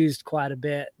still used quite a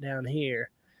bit down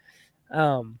here.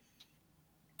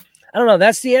 I don't know.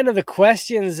 That's the end of the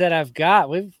questions that I've got.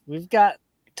 We've got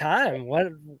time.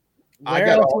 where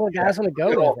else will guys want to go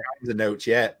with all it? kinds of notes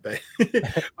yet, but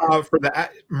for the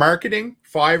marketing,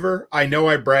 Fiverr, I know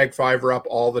I brag Fiverr up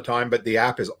all the time, but the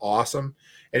app is awesome.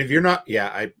 And if you're not,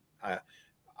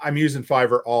 I'm using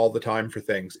Fiverr all the time for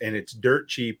things, and it's dirt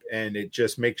cheap, and it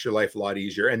just makes your life a lot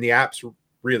easier. And the app's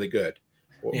really good.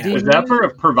 Yeah. Is that for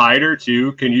a provider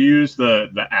too? Can you use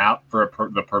the app for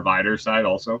the provider side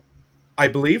also? I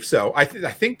believe so. I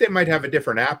think they might have a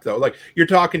different app though. Like you're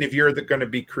talking if you're going to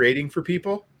be creating for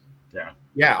people. Yeah.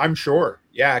 Yeah, I'm sure.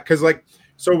 Yeah, because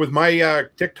so with my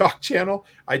TikTok channel,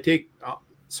 I take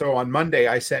so on Monday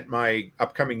I sent my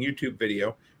upcoming YouTube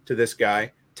video to this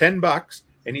guy, $10,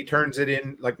 and he turns it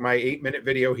in like my 8-minute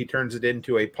video. He turns it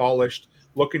into a polished,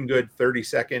 looking good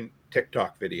 30-second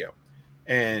TikTok video.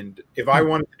 And if I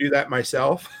wanted to do that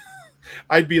myself,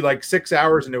 I'd be like 6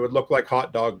 hours and it would look like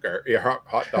hot dog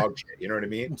shit. You know what I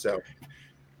mean? So,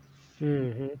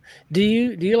 Mm-hmm. Do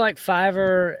you like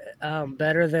Fiverr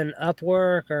better than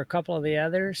Upwork or a couple of the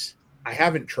others? I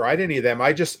haven't tried any of them.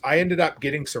 I ended up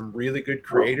getting some really good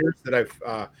creators that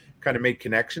I've kind of made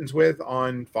connections with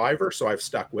on Fiverr, so I've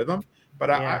stuck with them.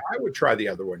 But I would try the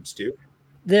other ones too.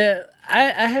 I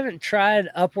haven't tried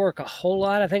Upwork a whole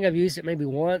lot. I think I've used it maybe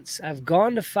once. I've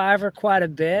gone to Fiverr quite a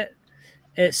bit.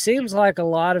 It seems like a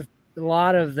lot of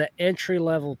the entry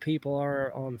level people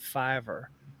are on Fiverr.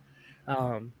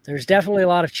 There's definitely a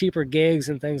lot of cheaper gigs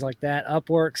and things like that.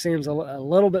 Upwork seems a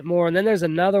little bit more, and then there's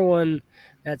another one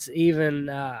that's even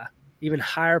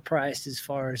higher priced as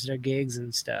far as their gigs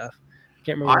and stuff.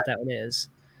 Can't remember what that one is.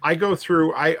 I go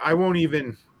through. I won't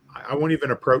even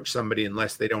approach somebody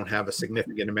unless they don't have a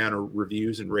significant amount of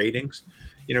reviews and ratings.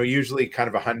 Usually kind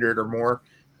of 100 or more.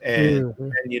 And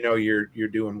you're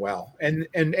doing well, and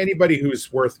anybody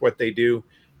who's worth what they do,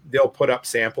 they'll put up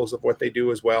samples of what they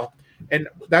do as well, and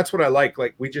that's what I like.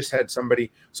 Like we just had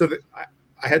somebody, so that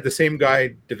I had the same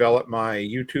guy develop my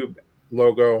YouTube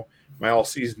logo, my All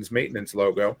Seasons Maintenance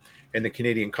logo, and the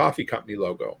Canadian Coffee Company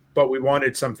logo, but we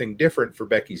wanted something different for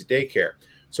Becky's daycare,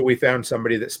 so we found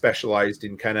somebody that specialized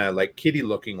in kind of like kitty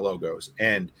looking logos,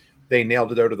 and they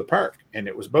nailed it out of the park, and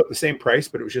it was about the same price,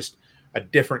 but it was just a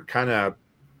different kind of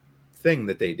thing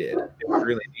that they did. It was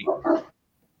really neat.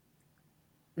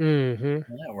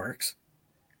 Mm-hmm. That works.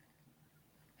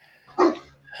 So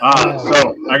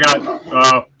I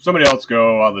got somebody else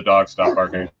go while the dog stopped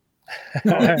barking.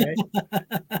 All right.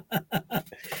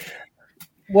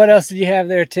 What else did you have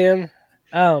there, Tim?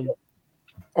 Oh,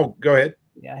 go ahead.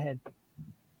 Yeah, ahead.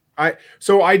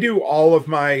 So I do all of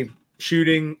my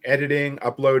shooting, editing,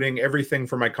 uploading, everything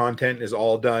for my content is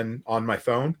all done on my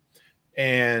phone.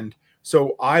 And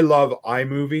so I love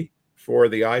iMovie for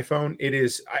the iPhone. It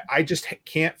is, I just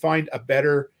can't find a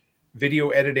better video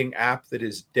editing app that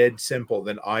is dead simple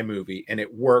than iMovie, and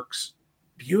it works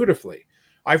beautifully.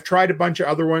 I've tried a bunch of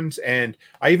other ones, and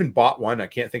I even bought one. I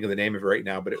can't think of the name of it right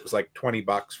now, but it was like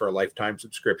 $20 for a lifetime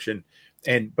subscription.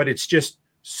 But it's just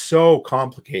so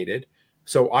complicated.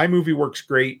 So iMovie works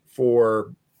great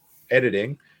for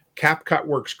editing. CapCut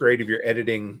works great if you're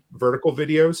editing vertical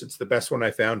videos. It's the best one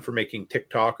I found for making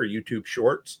TikTok or YouTube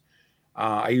shorts.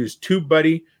 I use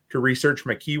TubeBuddy to research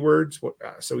my keywords.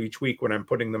 So each week when I'm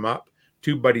putting them up,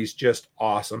 TubeBuddy's just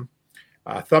awesome.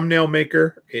 Thumbnail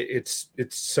Maker, it's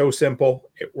so simple.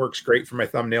 It works great for my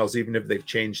thumbnails, even if they've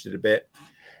changed it a bit.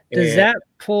 Does that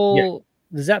pull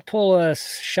a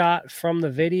shot from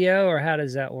the video, or how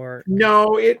does that work?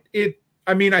 No,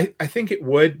 I mean, I think it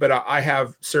would, but I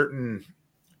have certain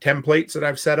templates that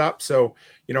I've set up. So,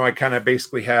 I kind of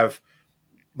basically have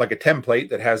like a template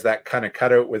that has that kind of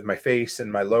cutout with my face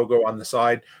and my logo on the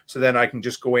side. So then I can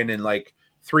just go in like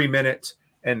 3 minutes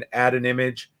and add an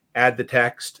image, add the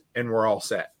text, and we're all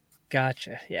set.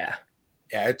 Gotcha. Yeah.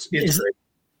 Yeah. It's great.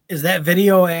 Is that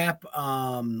video app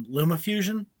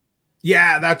LumaFusion?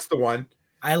 Yeah, that's the one.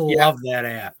 I love that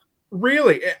app.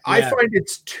 Really? Yeah. I find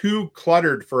it's too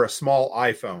cluttered for a small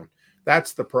iPhone.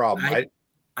 That's the problem.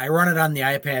 I run it on the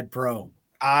iPad Pro.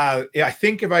 I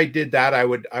think if I did that, I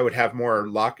would have more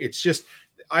luck. It's just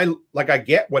I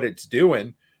get what it's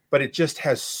doing, but it just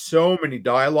has so many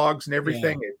dialogues and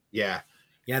everything. Yeah.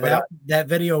 That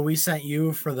video we sent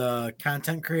you for the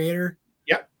content creator.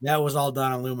 Yeah. That was all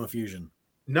done on LumaFusion.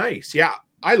 Nice. Yeah.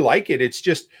 I like it. It's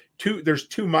just there's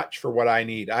too much for what I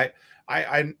need. I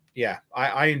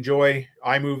enjoy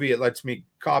iMovie. It lets me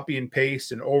copy and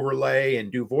paste and overlay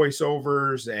and do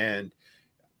voiceovers and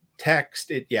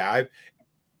text.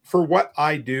 For what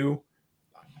I do,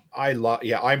 I love.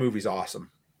 Yeah, iMovie's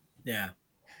awesome. Yeah.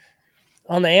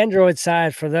 On the Android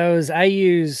side, for those, I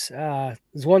use there's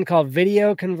one called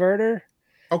Video Converter.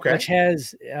 Okay. Which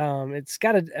has it's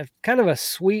got a kind of a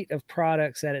suite of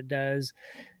products that it does.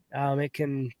 It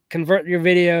can convert your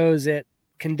videos. It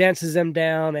condenses them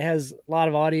down. It has a lot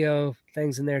of audio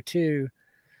things in there too.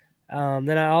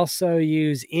 Then I also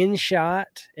use InShot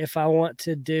if I want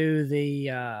to do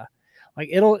the like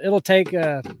it'll take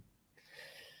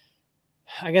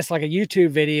I guess like a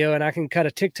YouTube video, and I can cut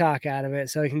a TikTok out of it,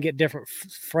 so I can get different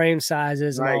frame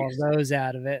sizes and all of those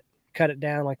out of it. Cut it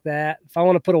down like that. If I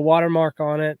want to put a watermark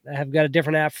on it, I have got a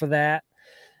different app for that.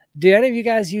 Do any of you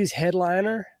guys use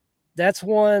Headliner? That's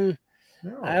one.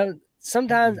 No.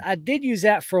 Sometimes I did use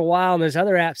that for a while, and there's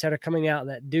other apps that are coming out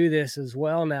that do this as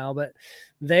well now, but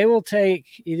they will take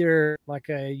either like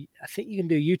I think you can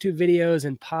do YouTube videos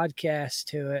and podcasts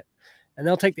to it, and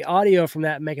they'll take the audio from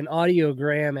that and make an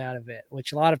audiogram out of it,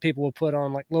 which a lot of people will put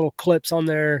on like little clips on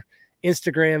their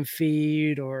Instagram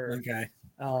feed, or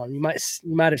you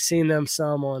might have seen them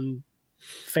some on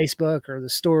Facebook or the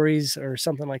stories or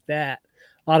something like that.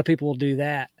 A lot of people will do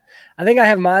that. I think I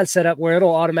have mine set up where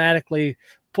it'll automatically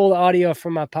pull the audio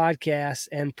from my podcast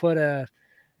and put the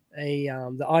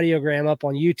audiogram up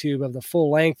on YouTube of the full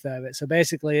length of it. So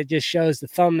basically it just shows the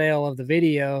thumbnail of the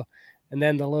video and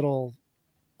then the little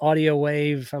audio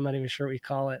wave. I'm not even sure what you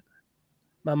call it.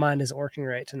 My mind isn't working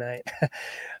right tonight,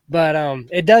 but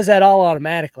it does that all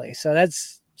automatically. So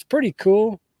it's pretty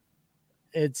cool.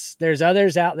 There's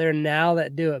others out there now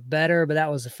that do it better, but that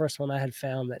was the first one I had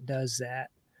found that does that.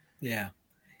 Yeah.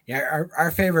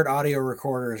 Our favorite audio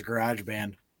recorder is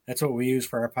GarageBand. That's what we use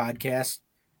for our podcast.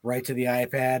 Right to the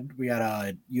iPad. We got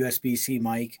a USB-C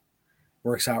mic.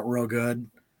 Works out real good.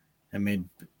 I mean,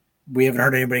 we haven't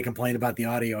heard anybody complain about the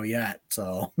audio yet.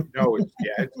 So no, it's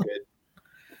good.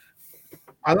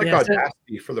 I like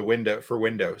Audacity for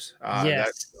Windows.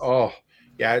 Yes. All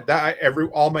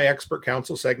my expert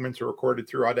counsel segments are recorded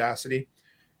through Audacity,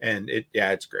 and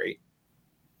it's great.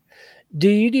 Do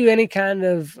you do any kind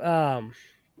of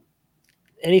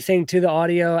anything to the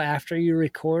audio after you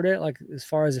record it, like as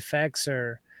far as effects?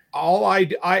 Or all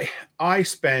I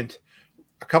spent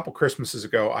a couple Christmases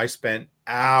ago, I spent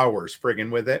hours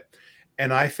friggin' with it,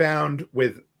 and I found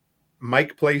with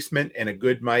mic placement and a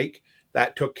good mic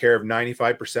that took care of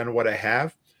 95% of what I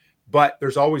have. But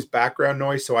there's always background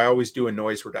noise, so I always do a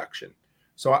noise reduction.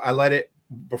 So I let it,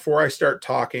 before I start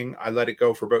talking, I let it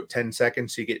go for about 10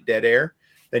 seconds so you get dead air.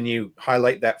 Then you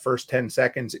highlight that first 10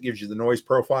 seconds. It gives you the noise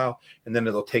profile, and then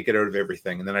it'll take it out of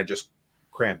everything. And then I just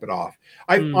cramp it off.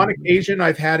 On occasion,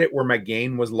 I've had it where my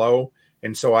gain was low,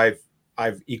 and so I've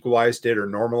equalized it or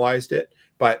normalized it.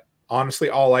 But honestly,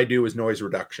 all I do is noise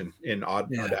reduction in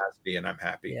Audacity, and I'm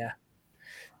happy. Yeah.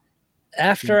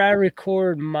 After I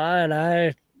record mine,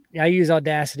 I use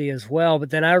Audacity as well, but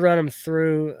then I run them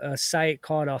through a site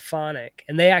called Auphonic,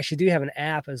 and they actually do have an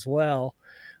app as well,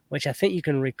 which I think you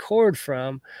can record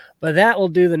from, but that will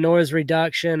do the noise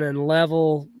reduction and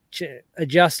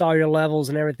adjust all your levels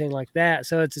and everything like that.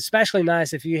 So it's especially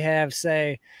nice if you have,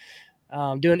 say,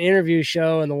 do an interview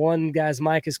show and the one guy's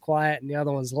mic is quiet and the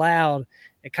other one's loud.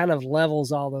 It kind of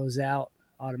levels all those out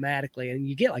automatically, and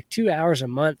you get like 2 hours a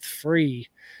month free.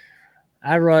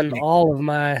 I run all of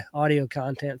my audio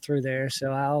content through there,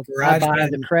 so I'll buy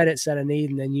the credits that I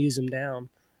need and then use them down.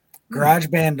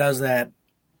 GarageBand does that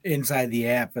inside the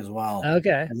app as well.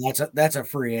 Okay. And that's a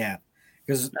free app,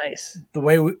 because nice. The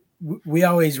way we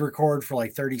always record for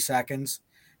like 30 seconds,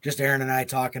 just Aaron and I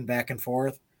talking back and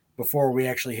forth before we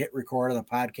actually hit record on the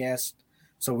podcast,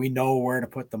 so we know where to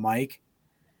put the mic.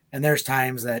 And there's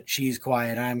times that she's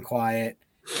quiet, I'm quiet.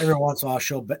 Every once in a while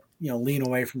she'll lean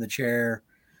away from the chair.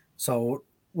 So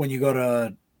when you go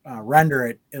to render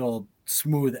it, it'll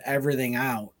smooth everything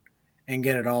out and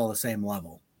get it all the same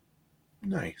level.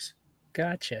 Nice.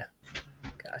 Gotcha.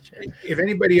 If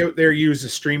anybody out there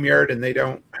uses StreamYard and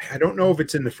I don't know if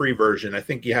it's in the free version. I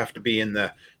think you have to be in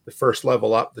the first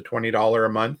level up, the $20 a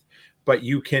month, but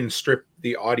you can strip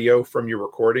the audio from your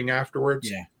recording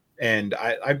afterwards. Yeah. And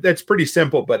I that's pretty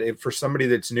simple, but for somebody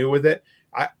that's new with it,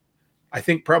 I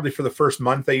think probably for the first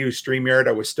month I used StreamYard,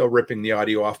 I was still ripping the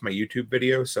audio off my YouTube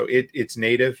video. So it's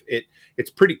native. It's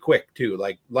pretty quick too,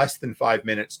 like less than 5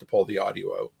 minutes to pull the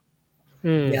audio out.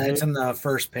 Yeah, it's in the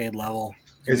first paid level.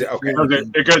 Is it okay?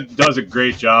 It does a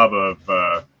great job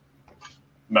of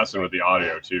messing with the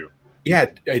audio too. Yeah,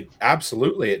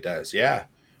 absolutely it does. Yeah.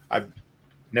 I've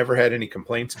never had any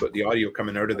complaints about the audio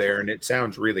coming out of there, and it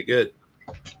sounds really good.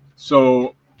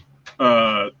 So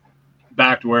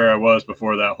back to where I was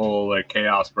before that whole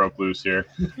chaos broke loose here.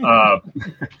 The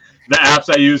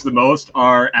apps I use the most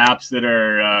are apps that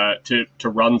are to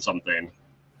run something.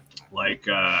 Like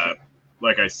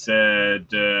I said,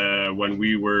 when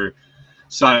we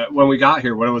got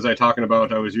here, what was I talking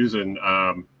about? I was using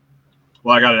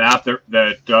Well, I got an app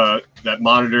that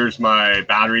monitors my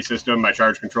battery system, my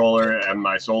charge controller, and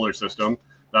my solar system.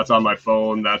 That's on my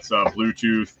phone. That's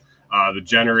Bluetooth. The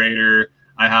generator,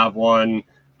 I have one.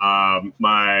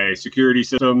 My security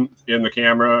system in the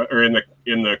camera or in the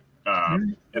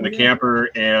camper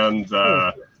and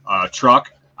the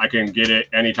truck. I can get it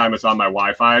anytime it's on my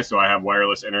Wi-Fi, so I have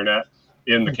wireless internet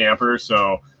in the camper,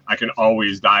 so I can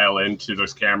always dial into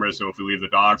those cameras. So if we leave the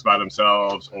dogs by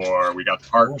themselves, or we got the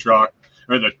park truck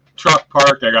or the truck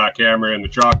parked, I got a camera in the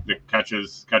truck that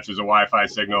catches a Wi-Fi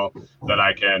signal that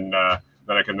I can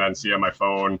then see on my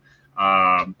phone.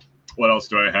 What else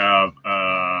do I have?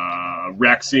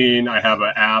 Rexine. I have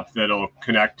an app that'll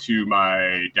connect to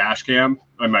my dash cam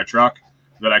in my truck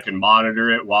that I can monitor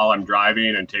it while I'm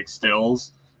driving and take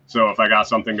stills. So if I got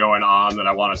something going on that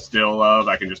I want a still of,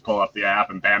 I can just pull up the app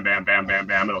and bam, bam, bam, bam,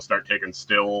 bam. It'll start taking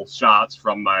still shots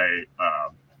from my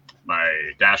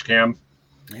dash cam.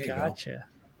 Gotcha.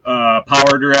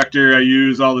 Power Director I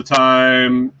use all the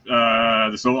time. All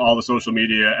the social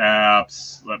media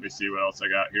apps. Let me see what else I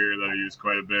got here that I use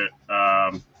quite a bit.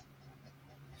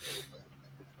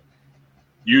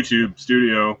 YouTube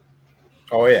Studio.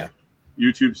 Oh yeah.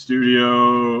 YouTube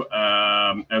Studio,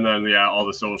 and then all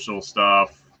the social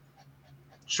stuff,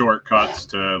 shortcuts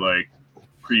to like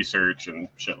pre-search and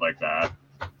shit like that.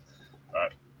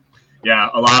 But yeah,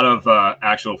 a lot of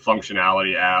actual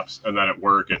functionality apps, and then at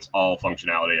work it's all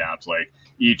functionality apps. Like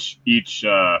each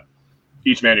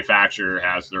manufacturer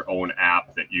has their own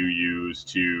app that you use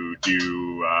to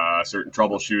do certain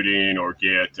troubleshooting or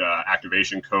get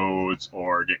activation codes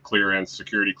or get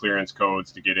security clearance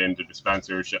codes to get into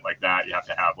dispensers, shit like that. You have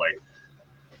to have like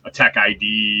a tech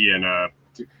ID and a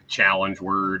challenge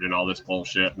word and all this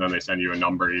bullshit. And then they send you a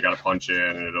number you got to punch in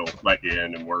and it'll let you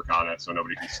in and work on it so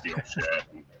nobody can steal shit.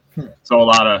 So a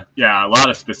lot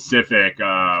of specific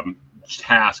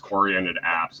task-oriented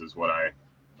apps is what I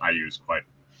use quite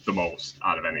the most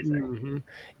out of anything. Mm-hmm.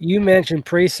 You mentioned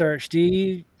pre-search. Do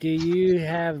you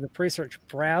have the pre-search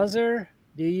browser?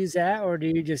 Do you use that, or do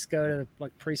you just go to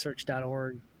like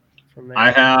presearch.org from there?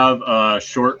 I have a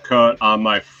shortcut on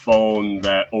my phone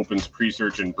that opens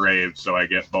pre-search in Brave, so I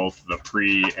get both the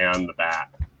pre and the bat.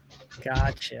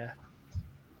 Gotcha.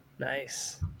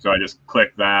 Nice. So I just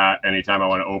click that anytime I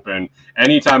want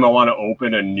to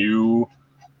open a new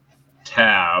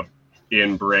tab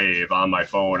in Brave on my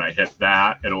phone. I hit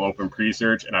that, it'll open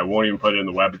pre-search, and I won't even put it in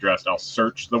the web address. I'll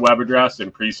search the web address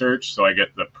in pre-search, so I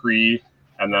get the pre,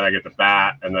 and then I get the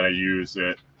bat, and then I use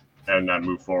it, and then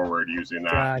move forward using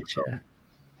that. Gotcha. So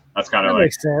that's kind of like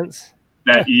makes sense.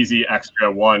 That easy extra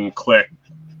one click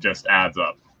just adds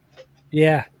up.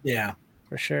 Yeah,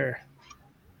 for sure.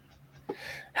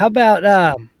 How about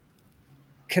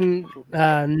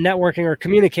networking or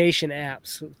communication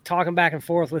apps, talking back and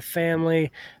forth with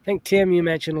family? I think Tim, you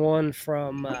mentioned one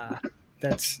from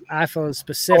that's iPhone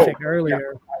specific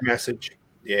earlier. Message.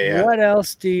 Yeah. What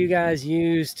else do you guys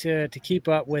use to keep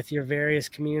up with your various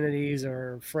communities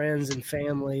or friends and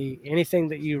family? Anything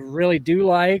that you really do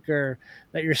like or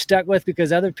that you're stuck with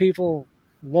because other people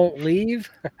won't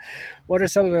leave? What are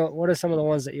some of the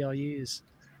ones that y'all use?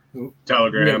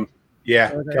 Telegram.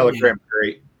 Yeah, Telegram's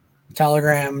great.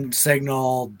 Telegram,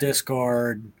 Signal,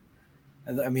 Discord.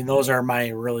 I mean, those are my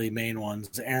really main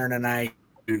ones. Aaron and I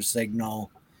use Signal,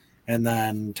 and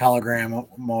then Telegram.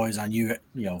 I'm always on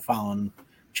following,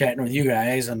 chatting with you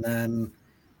guys, and then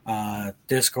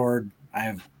Discord. I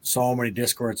have so many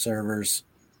Discord servers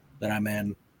that I'm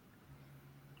in,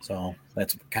 so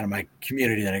that's kind of my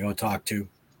community that I go talk to.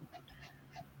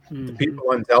 The people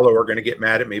on Zello are going to get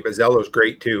mad at me, but Zello's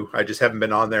great too. I just haven't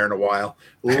been on there in a while.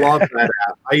 Love that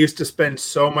app. I used to spend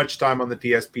so much time on the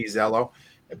TSP Zello,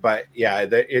 but yeah,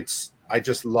 I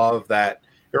just love that.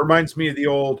 It reminds me of the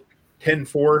old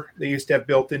 10.4 they used to have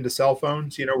built into cell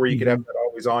phones, where you could have that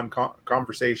always on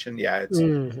conversation. Yeah, it's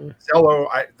Zello.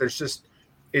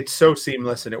 It's so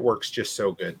seamless and it works just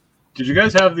so good. Did you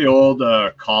guys have the old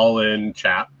call-in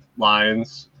chat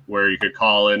lines where you could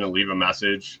call in and leave a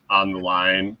message on the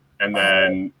line, and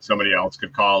then somebody else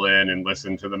could call in and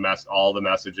listen to all the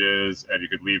messages, and you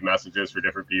could leave messages for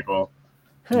different people?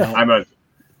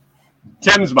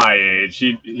 Tim's my age.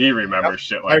 He remembers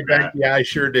shit like that. Yeah, I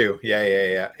sure do.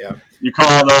 Yeah. You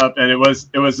called up, and it was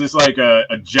just like a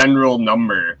general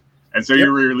number. And so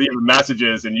you were leaving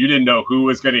messages, and you didn't know who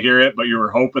was going to hear it, but you were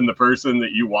hoping the person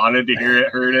that you wanted to hear it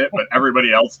heard it, but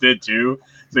everybody else did too.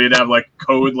 So you'd have like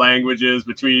code languages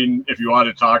between if you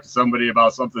wanted to talk to somebody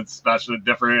about something special,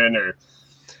 different, or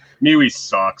MeWe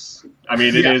sucks. I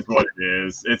mean, it is what it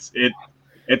is.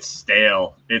 It's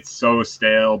stale. It's so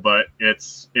stale, but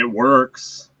it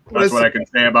works. That's what I can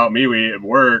say about MeWe. It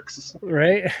works.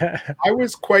 Right. I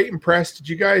was quite impressed. Did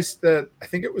you guys I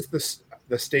think it was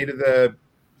the state of the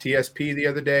TSP the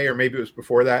other day, or maybe it was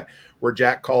before that, where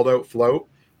Jack called out Float,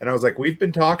 and I was like, we've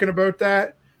been talking about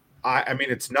that. I mean,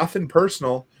 it's nothing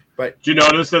personal, but did you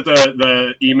notice that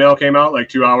the email came out like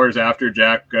 2 hours after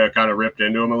Jack kind of ripped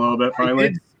into him a little bit finally? I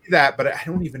did see that, but I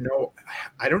don't even know.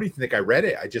 I don't even think I read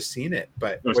it. I just seen it.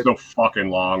 But it was so fucking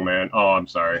long, man. Oh, I'm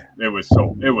sorry. It was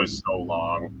so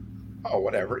long. Oh,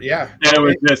 whatever. Yeah. And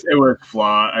it was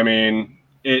flawed. I mean,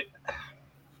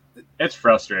 it's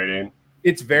frustrating.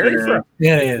 It's very frustrating.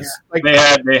 It is. Like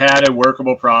they had a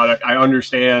workable product. I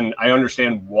understand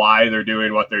why they're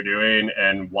doing what they're doing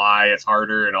and why it's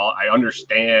harder and all. I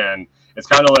understand. It's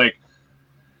kind of like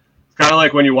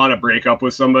when you want to break up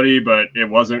with somebody, but it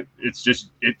wasn't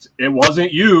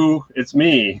you, it's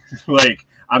me. Like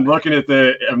I'm looking at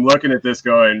this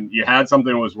going, you had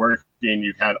something that was working,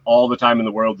 you had all the time in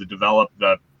the world to develop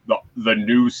the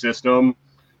new system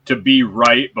to be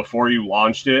right before you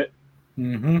launched it.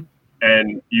 Mm-hmm.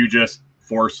 And you just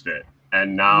forced it,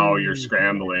 and now you're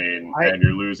scrambling and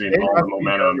you're losing all the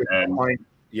momentum. And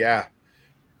yeah,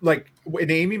 like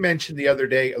when Amy mentioned the other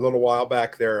day, a little while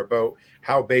back there, about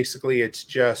how basically it's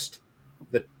just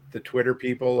the Twitter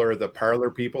people or the Parlor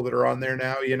people that are on there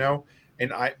now, you know.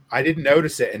 And I didn't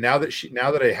notice it, and now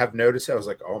that I have noticed it, I was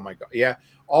like, oh my god, yeah.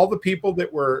 All the people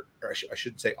that were, I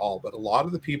shouldn't say all, but a lot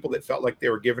of the people that felt like they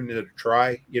were giving it a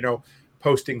try, you know,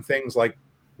 posting things like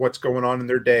what's going on in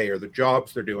their day or the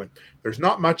jobs they're doing. There's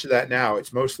not much of that now.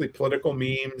 It's mostly political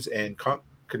memes and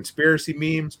conspiracy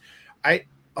memes.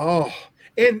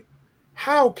 And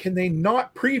how can they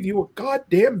not preview a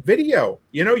goddamn video?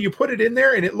 You know, you put it in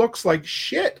there and it looks like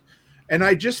shit. And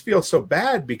I just feel so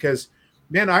bad because,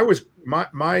 man,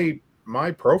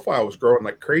 my profile was growing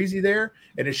like crazy there,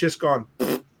 and it's just gone,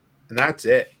 and that's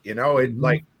it. You know, it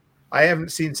like, I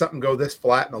haven't seen something go this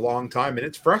flat in a long time, and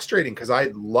it's frustrating because I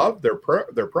love their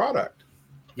product.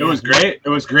 It was great. It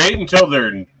was great until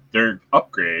their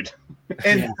upgrade.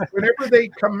 And whenever they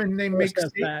come and they make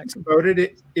statements about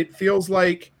it, it feels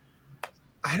like,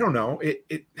 I don't know.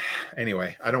 It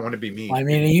anyway. I don't want to be mean. I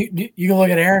mean, you can look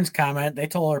at Aaron's comment. They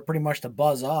told her pretty much to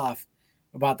buzz off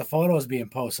about the photos being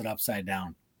posted upside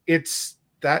down. It's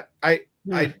that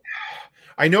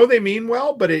I know they mean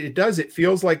well, but it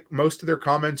feels like most of their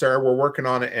comments are, we're working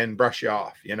on it and brush you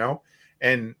off, you know?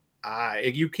 And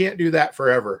you can't do that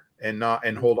forever and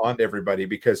hold on to everybody,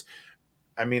 because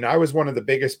I mean, I was one of the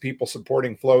biggest people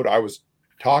supporting Float. I was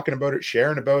talking about it,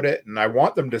 sharing about it, and I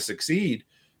want them to succeed,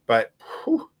 but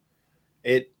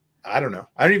I don't know.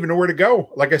 I don't even know where to go.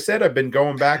 Like I said, I've been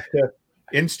going back to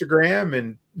Instagram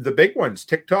and the big ones,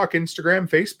 TikTok, Instagram,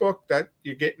 Facebook, that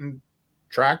you're getting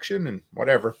traction and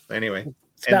whatever. Anyway.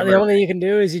 Scott, the only thing you can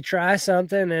do is you try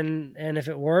something, and if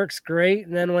it works, great.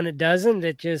 And then when it doesn't,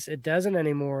 it doesn't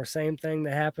anymore. Same thing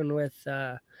that happened with,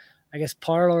 I guess,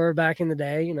 Parlor back in the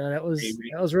day. You know, that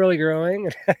was really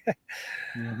growing.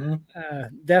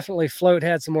 Definitely Float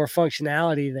had some more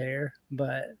functionality there,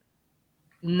 but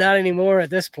not anymore at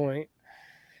this point.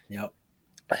 Yep.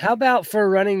 How about for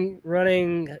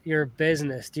running your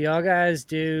business? Do y'all guys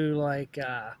do like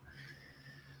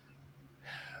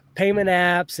payment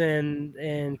apps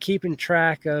and keeping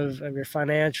track of your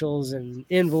financials and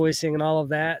invoicing and all of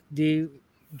that? Do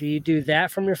you do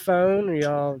that from your phone, or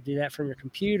y'all do that from your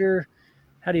computer?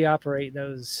 How do you operate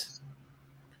those?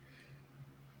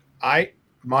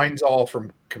 Mine's all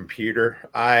from computer.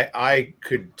 I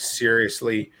could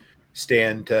seriously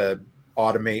stand to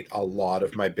automate a lot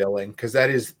of my billing, because that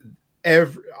is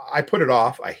I put it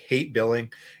off. I hate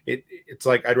billing. It's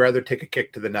like I'd rather take a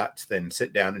kick to the nuts than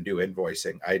sit down and do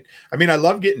invoicing. I mean, I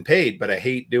love getting paid, but I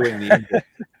hate doing the invoicing.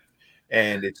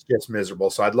 And it's just miserable.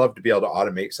 So I'd love to be able to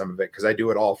automate some of it, because I do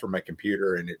it all from my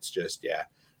computer, and it's just,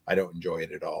 I don't enjoy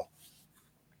it at all.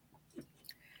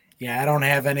 Yeah, I don't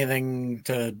have anything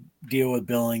to deal with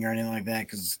billing or anything like that,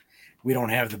 because we don't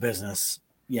have the business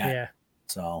yet. Yeah.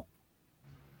 So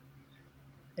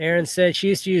Aaron said she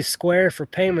used to use Square for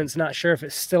payments. Not sure if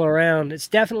it's still around. It's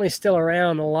definitely still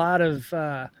around. A lot of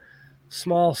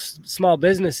small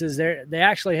businesses, they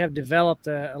actually have developed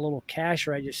a little cash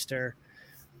register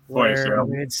where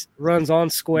it runs on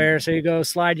Square. So you go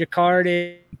slide your card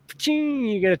in,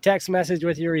 you get a text message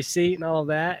with your receipt and all of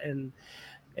that. And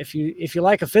if you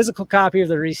like a physical copy of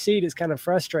the receipt, it's kind of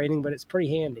frustrating, but it's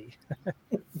pretty handy.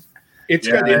 It's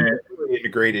got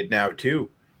integrated now too.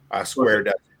 Square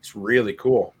does. It's really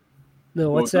cool. No,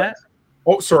 what's that?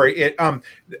 Oh, sorry.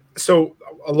 So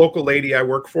a local lady I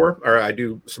work for, or I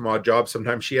do some odd jobs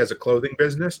sometimes, she has a clothing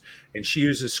business and she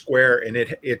uses Square, and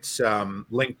it's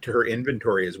linked to her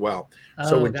inventory as well.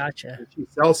 So Oh, gotcha. when she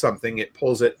sells something, it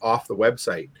pulls it off the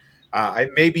website.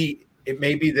 It may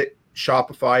be that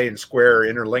Shopify and Square are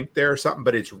interlinked there or something,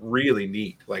 but it's really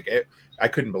neat. I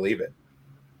couldn't believe it.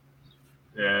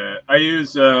 Yeah, I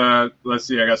use let's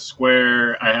see, I got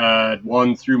Square. I had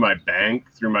one through my bank,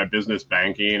 through my business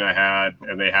banking.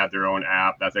 And they had their own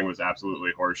app. That thing was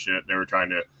absolutely horseshit. They were trying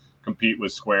to compete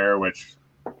with Square, which,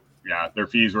 yeah, their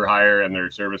fees were higher and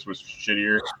their service was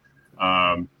shittier.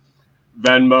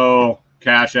 Venmo,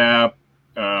 Cash App,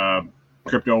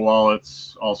 crypto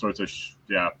wallets, all sorts of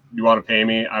yeah. You want to pay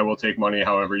me? I will take money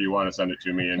however you want to send it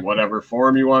to me, in whatever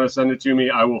form you want to send it to me.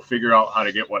 I will figure out how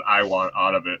to get what I want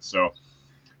out of it. So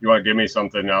you want to give me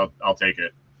something, I'll take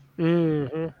it.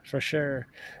 For sure.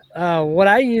 What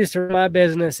I use for my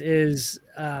business is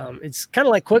it's kind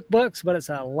of like QuickBooks, but it's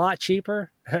a lot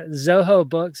cheaper. Zoho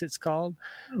Books, it's called.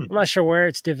 I'm not sure where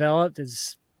it's developed.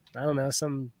 It's, I don't know,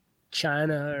 some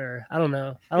China, or I don't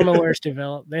know where it's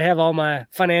developed. They have all my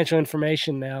financial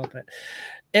information now, but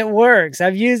it works.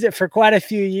 I've used it for quite a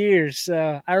few years,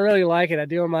 so I really like it. I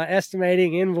do all my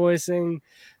estimating, invoicing,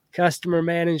 customer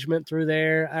management through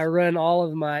there. I run all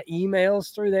of my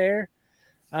emails through there.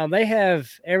 They have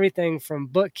everything from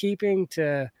bookkeeping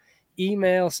to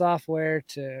email software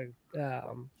to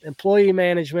employee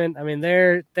management. I mean,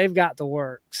 they've got the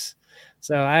works.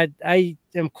 So I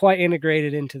am quite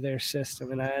integrated into their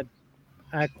system, and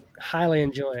I highly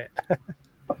enjoy it.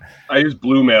 I use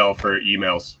Blue Mail for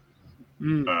emails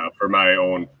for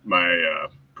my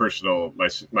personal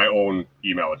my own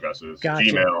email addresses.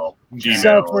 Gotcha. Gmail.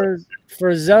 So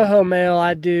for Zoho Mail,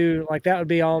 I do that would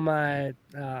be all my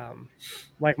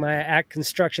like my at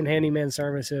construction handyman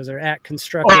services or at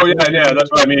construction. Oh yeah,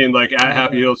 that's what I mean. Like at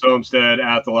Happy Hills Homestead,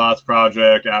 at the Lots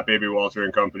Project, at Baby Walter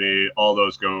and Company, all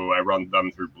those go. I run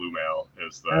them through Blue Mail.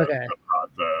 Is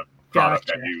the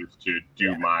product I use to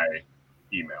do my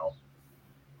email.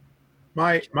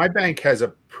 My bank has a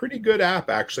pretty good app,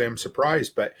 actually. I'm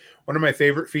surprised, but one of my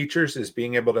favorite features is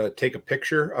being able to take a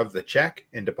picture of the check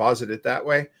and deposit it that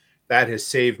way. That has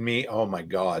saved me. Oh my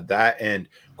God. That, and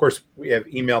of course we have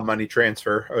email money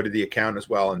transfer out of the account as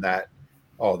well. And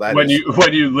when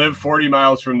you live 40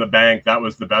 miles from the bank, that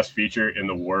was the best feature in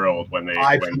the world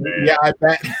I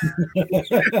bet.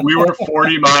 We were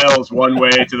 40 miles one way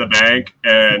to the bank,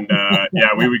 and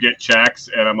we would get checks,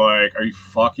 and I'm like, are you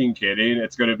fucking kidding?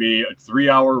 It's going to be a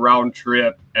 3-hour round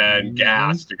trip and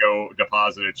gas to go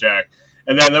deposit a check.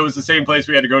 And then that was the same place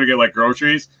we had to go to get like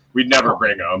groceries. We'd never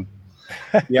bring them.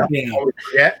 Yeah.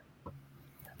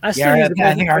 I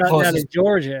think our closest down in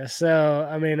Georgia. So,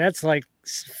 I mean, that's like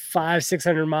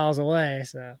 500-600 miles away.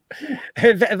 So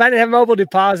if I didn't have mobile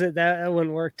deposit, that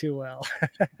wouldn't work too well.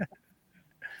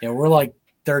 Yeah, we're like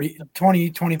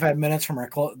 25 minutes from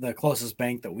the closest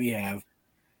bank that we have.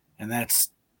 And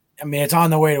it's on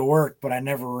the way to work, but I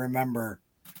never remember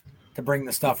to bring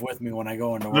the stuff with me when I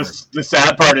go into work. The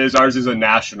sad part is ours is a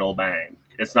national bank.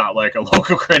 It's not like a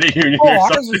local credit union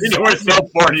or something. We're still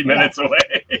 40 minutes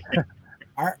away.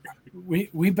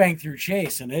 We bank through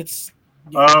Chase, and it's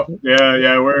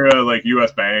we're like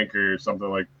U.S. Bank or something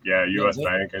like U.S.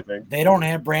 Bank. I think they don't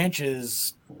have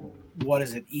branches. What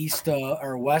is it, east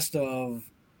or west of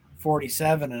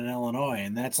 47 in Illinois,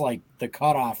 and that's like the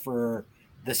cutoff for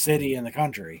the city and the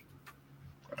country.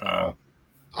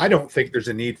 I don't think there's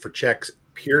a need for checks,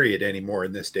 period, anymore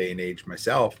in this day and age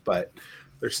myself, but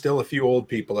there's still a few old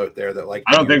people out there that like.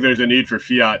 I don't think there's a need for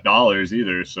fiat dollars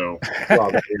either. So, well,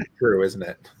 that is true, isn't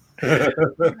it?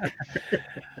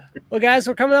 Well, guys,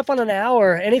 we're coming up on an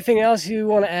hour. Anything else you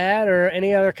want to add, or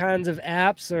any other kinds of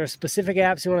apps or specific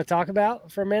apps you want to talk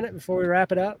about for a minute before we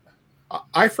wrap it up?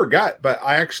 I forgot, but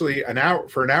I actually an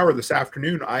hour this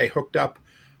afternoon, I hooked up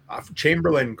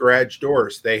Chamberlain garage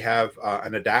doors. They have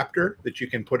an adapter that you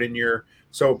can put in your.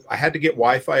 So I had to get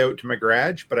Wi-Fi out to my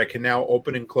garage, but I can now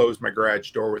open and close my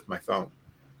garage door with my phone.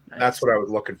 Nice. That's what I was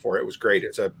looking for. It was great.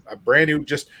 It's a brand new,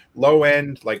 just low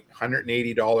end, like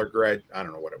 $180 garage. I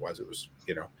don't know what it was. It was,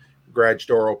 garage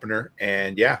door opener.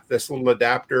 And this little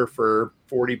adapter for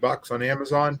 $40 on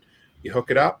Amazon. You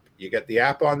hook it up, you get the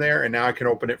app on there, and now I can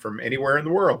open it from anywhere in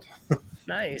the world.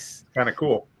 Nice. Kind of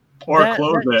cool. Or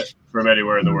close it from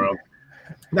anywhere in the world.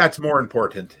 That's more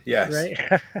important. Yes.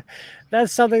 Right.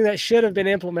 That's something that should have been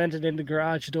implemented into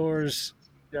garage doors,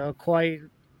 across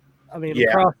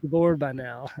the board by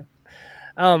now.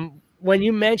 When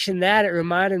you mentioned that, it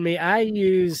reminded me, I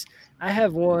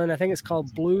have one, I think it's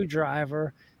called Blue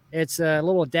Driver. It's a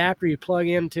little adapter you plug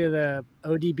into the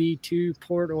ODB2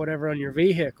 port or whatever on your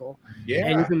vehicle. Yeah.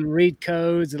 And you can read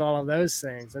codes and all of those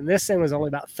things. And this thing was only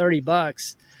about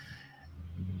 $30.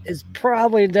 It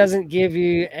probably doesn't give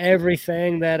you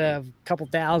everything that a couple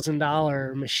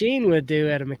 $1,000 machine would do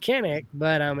at a mechanic,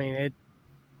 but I mean,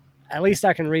 at least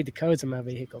I can read the codes in my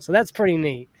vehicle. So that's pretty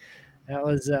neat. That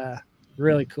was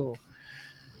really cool.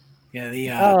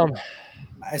 Yeah,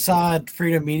 I saw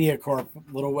Freedom Media Corp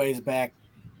a little ways back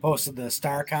posted the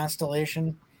star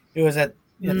constellation. It was at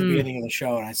the beginning of the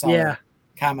show, and I saw a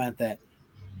comment that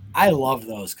I love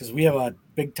those because we have a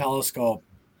big telescope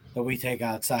that we take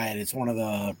outside. It's one of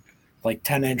the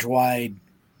 10-inch wide.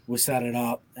 We set it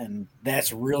up, and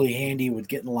that's really handy with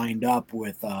getting lined up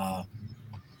with the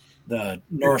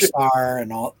North Star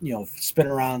and all. Spin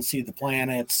around, see the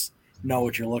planets, know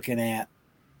what you're looking at.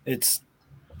 It's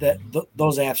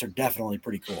those apps are definitely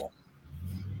pretty cool.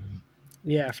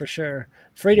 Yeah, for sure.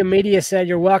 Freedom Media said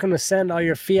you're welcome to send all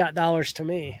your fiat dollars to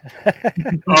me.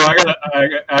 I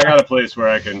got a place where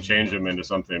I can change them into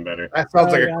something better. That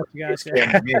sounds like a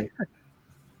scam to me.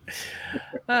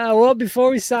 Well,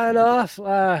 before we sign off,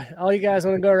 all you guys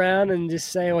want to go around and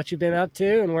just say what you've been up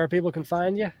to and where people can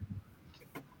find you?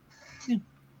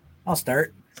 I'll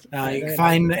start. You can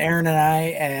find Aaron and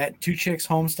I at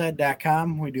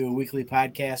twochickshomestead.com. We do a weekly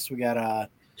podcast. We got a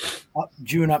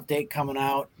June update coming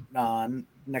out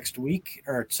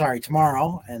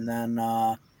tomorrow. And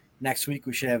then next week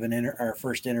we should have our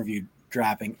first interview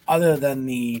dropping, other than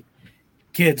the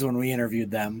kids when we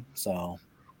interviewed them. So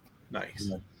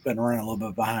nice. Been running a little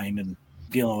bit behind and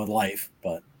dealing with life.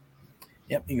 But,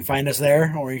 yep, you can find us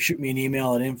there, or you can shoot me an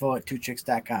email at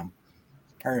info@twochicks.com.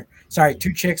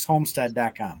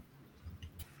 twochickshomestead.com.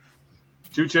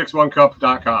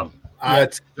 twochicksOnecup.com.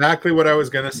 That's exactly what I was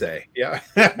going to say. Yeah.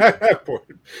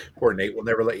 poor Nate will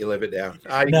never let you live it down.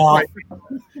 No.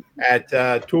 At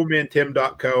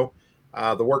toolmantim.co,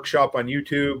 the workshop on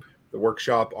YouTube, the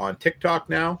workshop on TikTok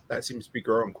now. That seems to be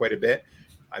growing quite a bit.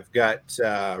 I've got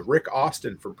Rick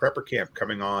Austin from Prepper Camp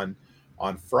coming on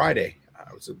Friday.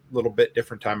 It was a little bit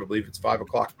different time. I believe it's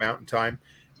 5:00 Mountain Time.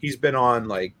 He's been on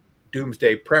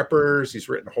Doomsday Preppers. He's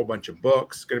written a whole bunch of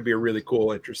books. It's going to be a really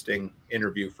cool, interesting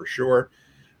interview for sure.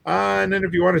 And then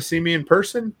if you want to see me in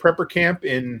person, Prepper Camp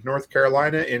in North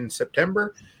Carolina in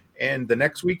September. And the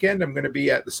next weekend, I'm going to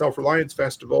be at the Self-Reliance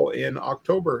Festival in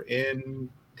October in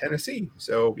Tennessee.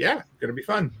 So, yeah, going to be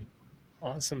fun.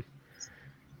 Awesome.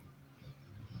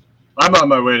 I'm on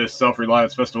my way to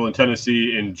Self-Reliance Festival in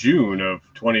Tennessee in June of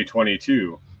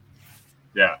 2022.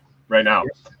 Yeah, right now.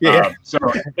 Yeah. So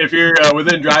if you're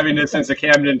within driving distance of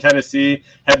Camden, Tennessee,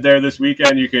 head there this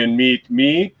weekend. You can meet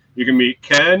me. You can meet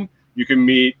Ken. You can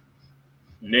meet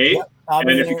Nate. Yep, and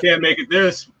then if you can't make it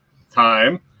this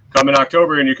time, come in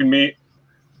October and you can meet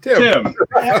Tim.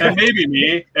 And maybe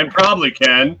me, and probably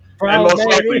Ken, and most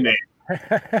likely Nate.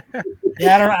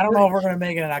 Yeah, I don't know if we're going to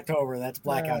make it in October. That's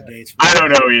blackout dates. I don't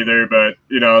know either, but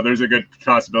there's a good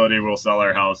possibility we'll sell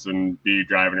our house and be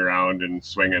driving around and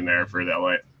swinging there for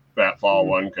that fall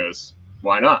one, because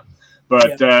why not?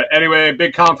 But anyway,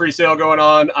 big comfrey sale going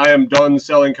on. I am done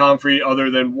selling comfrey other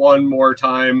than one more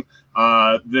time.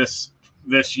 This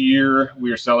year,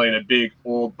 we are selling a big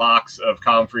old box of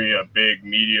comfrey, a big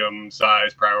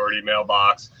medium-sized priority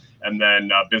mailbox, and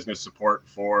then business support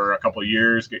for a couple of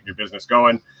years, getting your business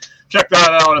going. Check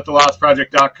that out at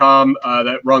thelostproject.com.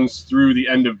 That runs through the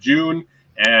end of June,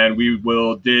 and we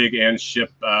will dig and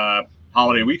ship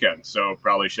holiday weekend. So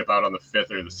probably ship out on the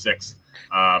 5th or the 6th.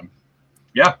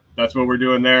 Yeah, that's what we're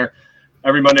doing there.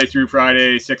 Every Monday through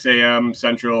Friday, 6 a.m.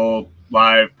 Central,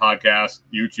 live podcast,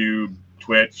 YouTube,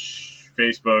 Twitch,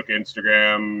 Facebook,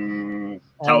 Instagram,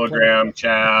 Telegram,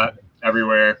 chat,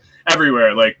 everywhere,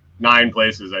 9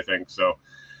 places, I think. So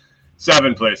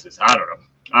 7 places. I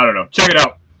don't know. Check it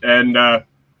out. And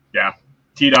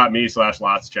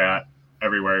t.me/lotschat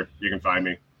everywhere. You can find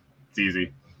me. It's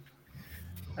easy.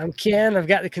 I'm Ken. I've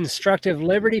got the Constructive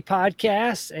Liberty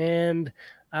podcast, and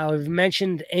we've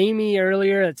mentioned Amy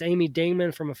earlier. That's Amy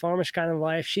Dingman from A Farmer's Kind of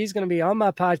Life. She's going to be on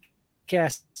my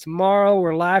podcast tomorrow.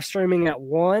 We're live streaming at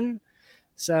 1.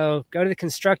 So go to the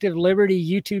Constructive Liberty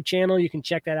YouTube channel. You can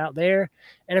check that out there.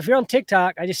 And if you're on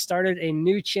TikTok, I just started a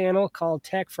new channel called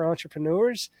Tech for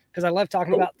Entrepreneurs, because I love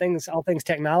talking about all things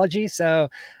technology. So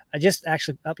I just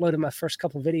actually uploaded my first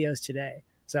couple videos today.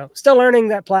 So still learning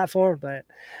that platform, but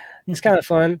it's kind of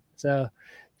fun. So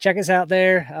check us out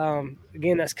there.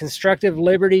 Again, that's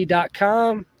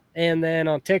constructiveliberty.com. And then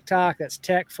on TikTok, that's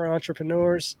Tech for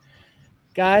Entrepreneurs.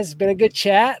 Guys, it's been a good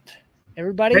chat.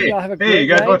 Everybody, y'all have a great night. Hey, you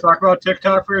guys want to talk about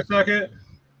TikTok for a second?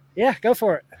 Yeah, go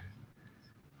for it.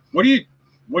 What do you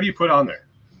put on there?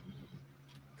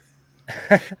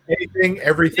 Anything,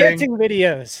 everything. Dancing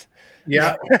videos.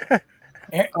 Yeah.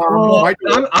 Well,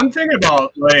 I'm thinking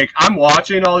about, like, I'm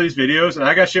watching all these videos and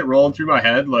I got shit rolling through my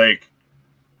head. Like,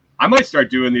 I might start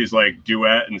doing these like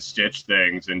duet and stitch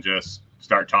things and just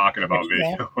start talking about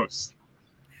videos.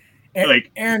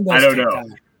 Like, Aaron does I don't TikTok.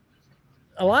 know.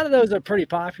 A lot of those are pretty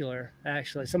popular,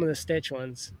 actually. Some of the Stitch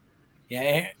ones.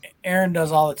 Yeah, Aaron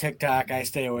does all the TikTok. I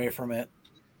stay away from it.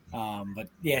 But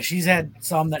yeah, she's had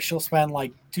some that she'll spend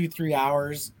like 2-3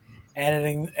 hours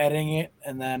editing it,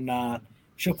 and then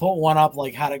she'll put one up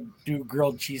like how to do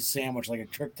grilled cheese sandwich, like a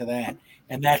trick to that,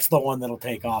 and that's the one that'll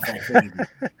take off like crazy.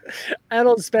 I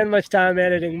don't spend much time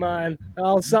editing mine.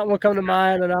 Something will come to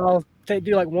mind, and I'll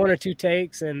do like 1 or 2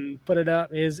 takes and put it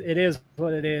up. It is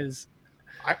what it is.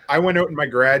 I went out in my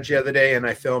garage the other day and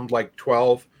I filmed like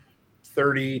 12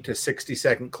 30 to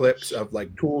 60-second clips of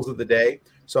like tools of the day.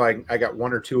 So I got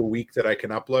 1 or 2 a week that I can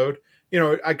upload. You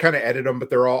know, I kind of edit them,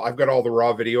 but I've got all the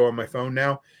raw video on my phone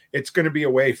now. It's going to be a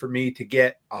way for me to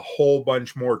get a whole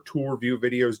bunch more tool review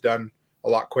videos done a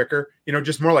lot quicker. You know,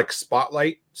 just more like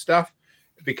spotlight stuff,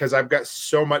 because I've got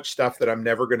so much stuff that I'm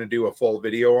never going to do a full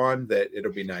video on that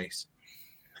it'll be nice.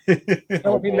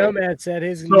 Nomad said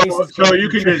his so you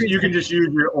can just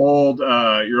use your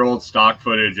old stock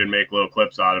footage and make little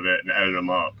clips out of it and edit them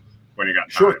up when you got time.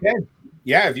 Sure can.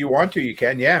 Yeah, if you want to, you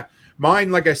can. Yeah,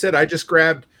 mine, like I said, I just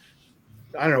grabbed,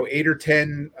 I don't know, 8 or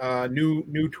 10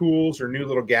 new tools or new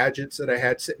little gadgets that I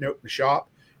had sitting out in the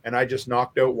shop, and I just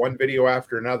knocked out one video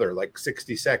after another, like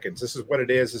 60 seconds. This is what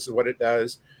it is. This is what it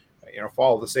does. You know,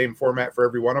 follow the same format for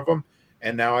every one of them,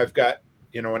 and now I've got,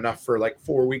 you know, enough for like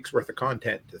 4 weeks worth of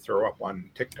content to throw up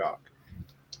on TikTok.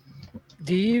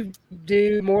 Do you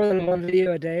do more than one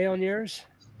video a day on yours?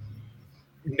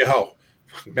 No,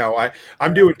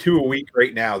 I'm doing 2 a week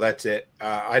right now. That's it.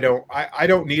 I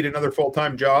don't need another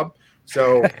full-time job.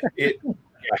 So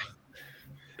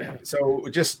So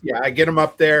I get them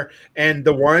up there. And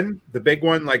the big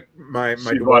one, like my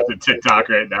she's watching TikTok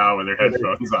right now with her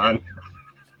headphones on.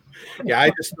 Yeah,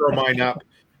 I just throw mine up.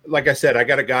 Like I said, I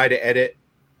got a guy to edit.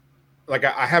 Like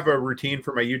I have a routine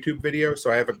for my YouTube video,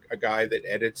 so I have a guy that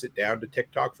edits it down to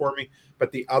TikTok for me.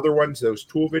 But the other ones, those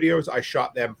tool videos, I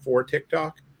shot them for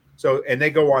TikTok. So, and they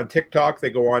go on TikTok,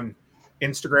 they go on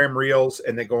Instagram Reels,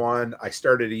 and I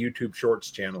started a YouTube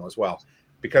Shorts channel as well.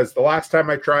 Because the last time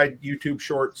I tried YouTube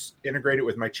Shorts integrated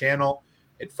with my channel,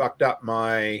 it fucked up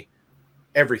my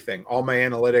everything, all my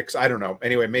analytics. I don't know.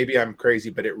 Anyway, maybe I'm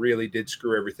crazy, but it really did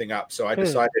screw everything up. So I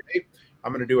decided, hey,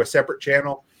 I'm going to do a separate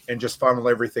channel and just funnel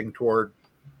everything toward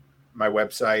my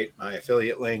website, my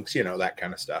affiliate links, you know, that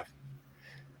kind of stuff.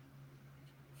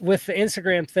 With the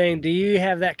Instagram thing, do you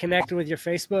have that connected with your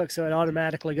Facebook so it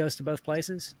automatically goes to both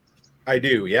places? I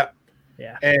do, yep.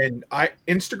 Yeah. And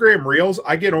Instagram Reels,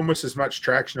 I get almost as much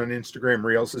traction on Instagram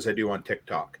Reels as I do on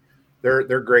TikTok. They're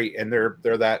great, and they're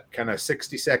that kind of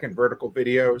 60-second vertical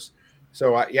videos.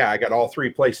 So I got all 3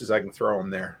 places I can throw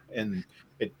them there, and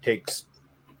it takes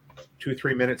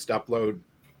 2-3 minutes to upload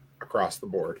across the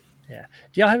board. Yeah.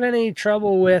 Do y'all have any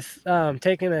trouble with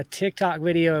taking a TikTok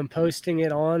video and posting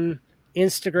it on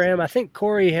Instagram? I think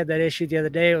Corey had that issue the other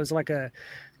day. It was like a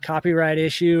copyright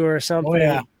issue or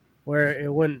something where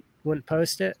it wouldn't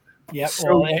post it. Yeah.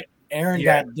 So, well, Aaron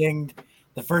got dinged.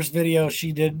 The first video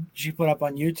she put up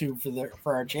on YouTube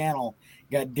for our channel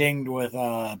got dinged with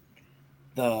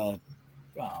the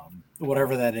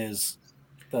whatever that is,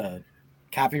 the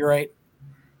copyright.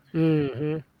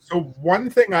 Mm-hmm. So one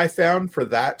thing I found for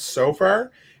that so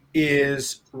far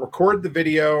is record the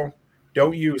video.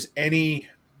 Don't use any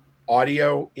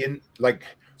audio in, like,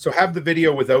 so have the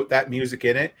video without that music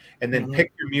in it, and then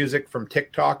pick your music from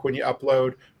TikTok when you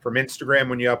upload, from Instagram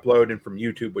when you upload, and from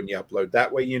YouTube when you upload.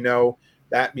 That way, you know,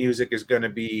 that music is going to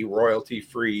be royalty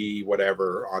free,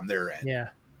 whatever, on their end. Yeah.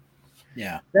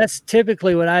 Yeah. That's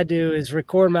typically what I do, is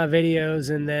record my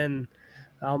videos and then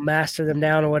I'll master them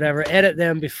down or whatever, edit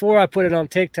them before I put it on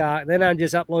TikTok. Then I'm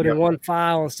just uploading one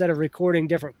file instead of recording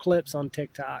different clips on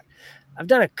TikTok. I've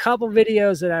done a couple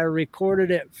videos that I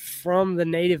recorded it from the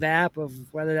native app of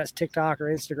whether that's TikTok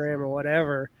or Instagram or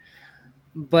whatever.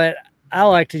 But I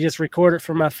like to just record it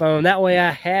from my phone. That way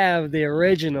I have the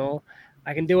original.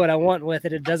 I can do what I want with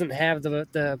it. It doesn't have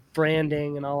the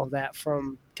branding and all of that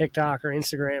from TikTok or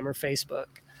Instagram or Facebook.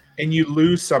 And you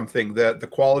lose something. The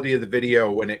quality of the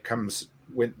video when it comes,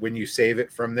 when you save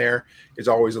it from there, is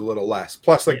always a little less.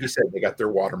 Plus, like you said, they got their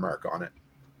watermark on it.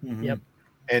 Mm-hmm. Yep.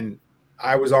 And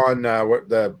I was on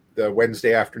the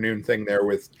Wednesday afternoon thing there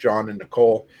with John and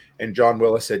Nicole, and John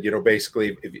Willis said, you know,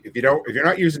 basically, if you're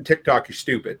not using TikTok, you're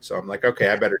stupid. So I'm like, okay,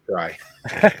 I better try.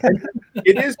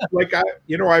 It is like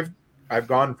I've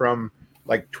gone from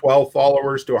like 12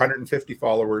 followers to 150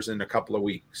 followers in a couple of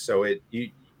weeks. So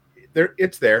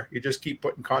it's there. You just keep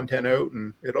putting content out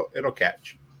and it'll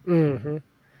catch. Mm-hmm.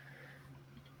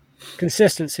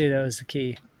 Consistency, though, is the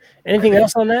key. Anything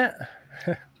else on that?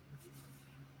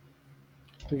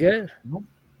 We good?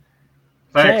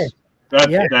 Thanks.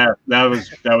 Okay. That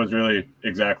was really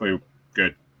exactly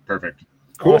good. Perfect.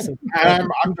 Cool. Awesome.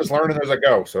 I'm just learning as I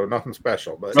go, so nothing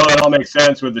special. But well, it all makes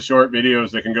sense with the short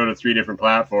videos that can go to 3 different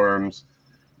platforms.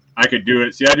 I could do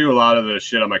it. See, I do a lot of the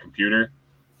shit on my computer.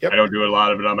 Yep. I don't do a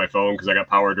lot of it on my phone because I got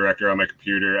Power Director on my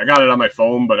computer. I got it on my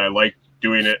phone, but I like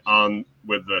doing it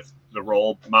with the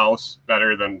roll mouse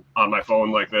better than on my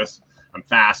phone like this. I'm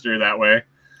faster that way.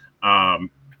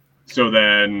 So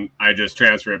then I just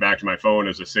transfer it back to my phone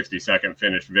as a 60-second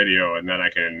finished video, and then I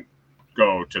can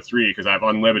go to 3 because I have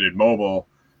unlimited mobile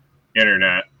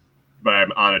internet, but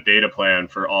I'm on a data plan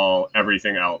for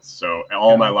everything else. So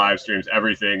all my live streams,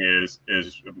 everything is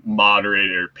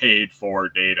moderated or paid for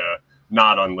data,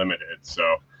 not unlimited.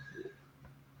 So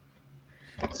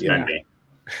spendy.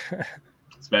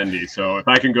 Spendy. So if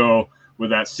I can go with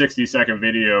that 60-second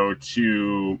video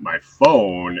to my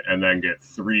phone and then get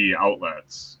 3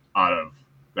 outlets out of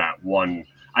that one,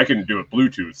 I can do a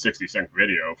Bluetooth 60-second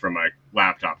video from my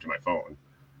laptop to my phone.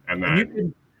 And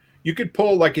then you could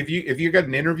pull, like, if you got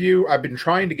an interview, I've been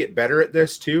trying to get better at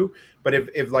this too, but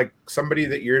if like somebody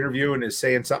that you're interviewing is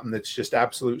saying something that's just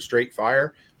absolute straight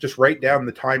fire, just write down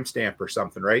the timestamp or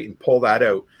something, right? And pull that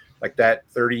out, like that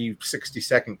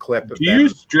 60-second clip. Do you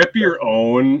strip your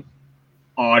own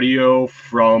audio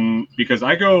from, because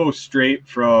I go straight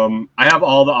from, I have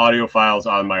all the audio files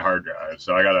on my hard drive,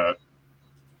 so I gotta.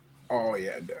 Oh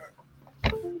yeah.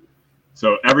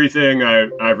 So everything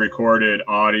I've recorded,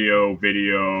 audio,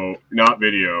 video, not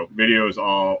video, video is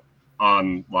all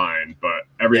online, but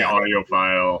every audio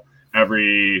file,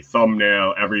 every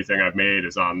thumbnail, everything I've made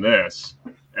is on this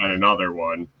and another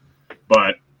one.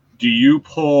 But do you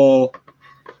pull?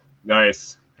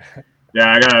 Nice.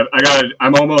 Yeah,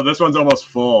 this one's almost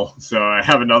full, so I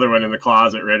have another one in the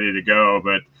closet ready to go.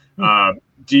 But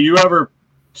do you ever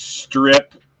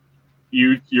strip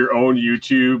your own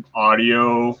YouTube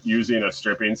audio using a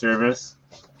stripping service?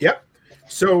 Yep.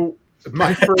 So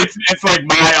my first, it's like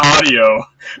my audio,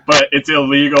 but it's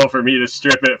illegal for me to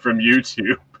strip it from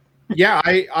YouTube. Yeah,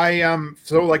 I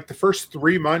so like the first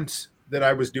 3 months that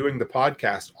I was doing the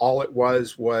podcast, all it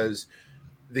was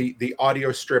the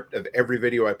audio stripped of every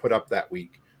video I put up that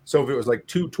week. So if it was like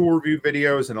 2 tool review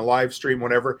videos and a live stream,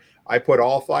 whatever, I put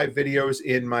all 5 videos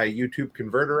in my YouTube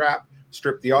converter app,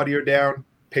 stripped the audio down,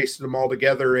 pasted them all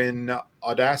together in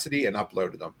Audacity, and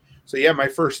uploaded them. So yeah, my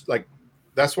first, like,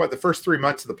 that's why the first 3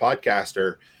 months of the podcast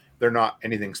they're not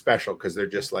anything special because they're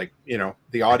just like,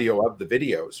 the audio of the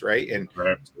videos, right? And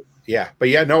right. Yeah, but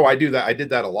yeah, no, I do that. I did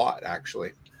that a lot,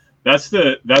 actually. That's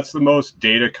the most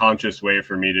data conscious way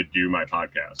for me to do my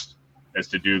podcast, is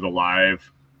to do the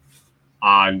live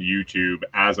on YouTube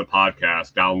as a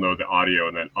podcast, download the audio,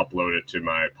 and then upload it to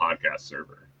my podcast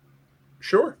server.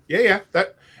 Sure. Yeah.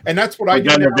 That's what I do.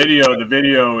 Then the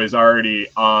video is already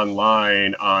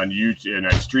online on YouTube, and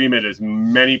I stream it as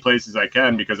many places as I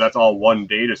can because that's all one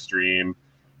data stream,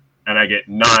 and I get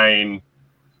 9.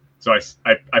 So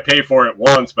I pay for it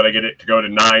once, but I get it to go to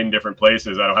 9 different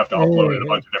places. I don't have to upload it a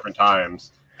bunch of different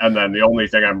times. And then the only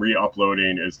thing I'm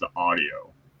re-uploading is the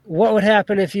audio. What would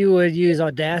happen if you would use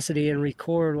Audacity and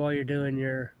record while you're doing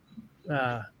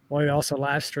while you're also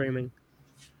live streaming?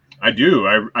 I do.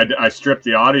 I strip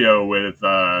the audio with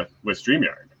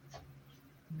StreamYard.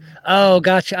 Oh,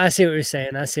 gotcha. I see what you're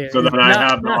saying. So then I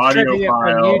have the audio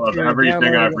file of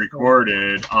everything I've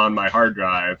recorded on my hard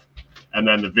drive, and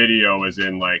then the video is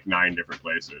in like 9 different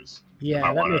places.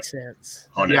 Yeah, that makes sense.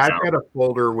 Yeah, I've got a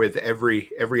folder with every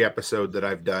episode that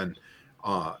I've done,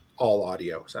 all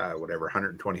audio, whatever,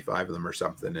 125 of them or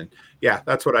something. And yeah,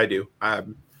 that's what I do.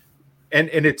 And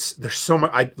there's so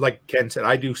much. Like Ken said,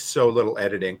 I do so little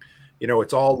editing.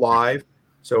 It's all live,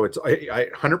 so it's I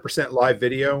 100% live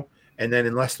video. And then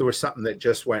unless there was something that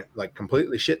just went like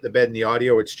completely shit the bed in the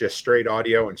audio, it's just straight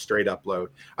audio and straight upload.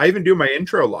 I even do my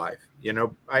intro live.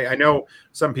 I know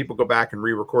some people go back and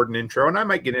re-record an intro, and I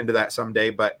might get into that someday.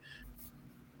 But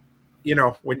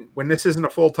when this isn't a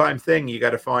full-time thing, you got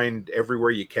to find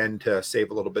everywhere you can to save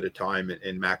a little bit of time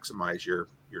and maximize your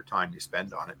time you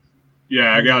spend on it.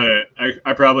 Yeah, I got it.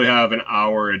 I probably have an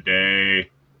hour a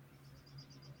day.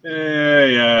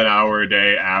 An hour a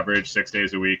day average, 6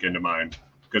 days a week into mine,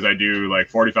 because I do like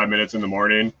 45 minutes in the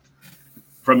morning.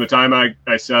 From the time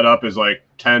I set up is like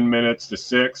 10 minutes to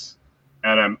 6,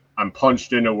 and I'm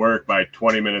punched into work by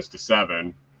 20 minutes to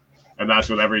 7, And that's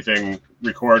with everything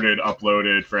recorded,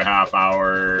 uploaded for a half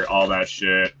hour, all that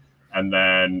shit. And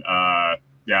then,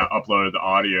 uploaded the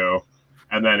audio.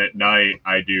 And then at night,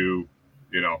 I do,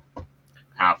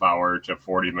 half hour to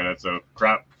 40 minutes of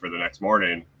prep for the next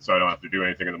morning. So I don't have to do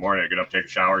anything in the morning. I get up, take a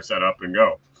shower, set up, and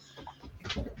go.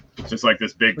 It's just like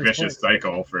this big vicious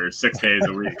cycle for 6 days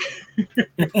a week.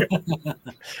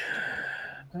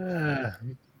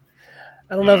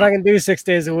 I don't know if I can do 6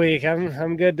 days a week.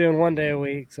 I'm good doing 1 day a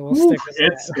week, so we'll stick with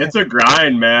that. It's a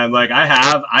grind, man. Like I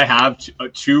have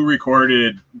two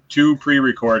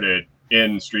pre-recorded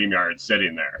in StreamYard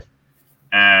sitting there,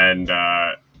 and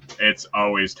it's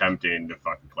always tempting to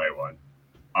fucking play one.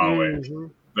 Always. Mm-hmm.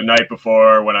 The night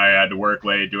before when I had to work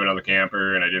late doing it on the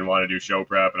camper and I didn't want to do show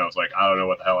prep and I was like, I don't know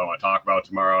what the hell I want to talk about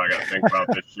tomorrow. I got to think about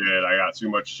this shit. I got too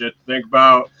much shit to think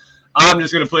about. I'm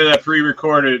just going to play that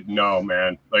pre-recorded. No,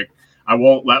 man. Like, I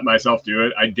won't let myself do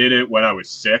it. I did it when I was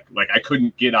sick. Like, I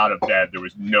couldn't get out of bed. There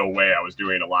was no way I was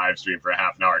doing a live stream for a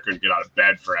half an hour. I couldn't get out of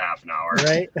bed for a half an hour.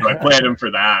 Right. So I played him for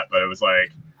that, but it was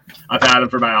like, I've had them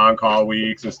for my on-call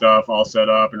weeks and stuff, all set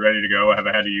up and ready to go. I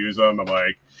haven't had to use them. I'm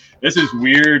like, this is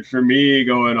weird for me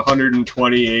going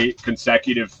 128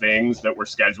 consecutive things that were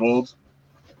scheduled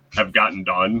have gotten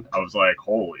done. I was like,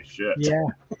 holy shit. Yeah.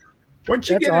 Once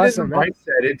you get it in the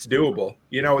mindset, it's doable.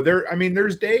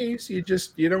 There's days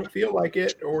you don't feel like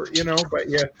it or, but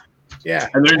yeah.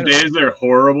 And there's days that are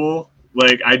horrible.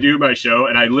 Like I do my show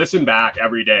and I listen back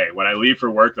every day. When I leave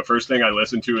for work, the first thing I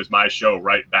listen to is my show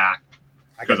right back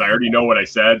because I already know what I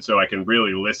said, so I can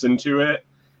really listen to it.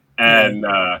 And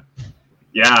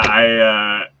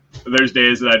there's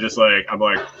days that I just I'm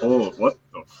like, oh, what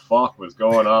the fuck was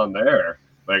going on there?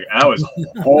 Like, that was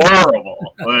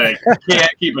horrible. Like,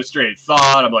 can't keep a straight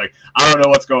thought. I'm like, I don't know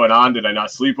what's going on. Did I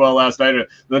not sleep well last night?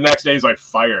 The next day's like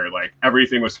fire. Like,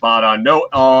 everything was spot on. No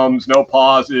no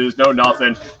pauses, no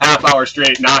nothing. Half hour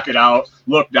straight, knock it out.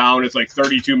 Look down. It's like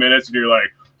 32 minutes, and you're like,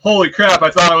 holy crap,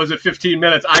 I thought I was at 15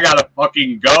 minutes. I gotta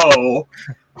fucking go.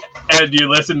 And you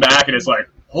listen back, and it's like,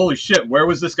 holy shit, where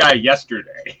was this guy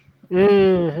yesterday?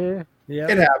 Mm-hmm. Yeah,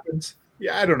 it happens.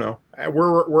 Yeah, I don't know.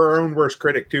 We're our own worst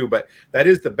critic too, but that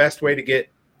is the best way to get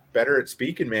better at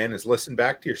speaking, man, is listen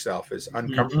back to yourself, as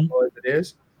uncomfortable as it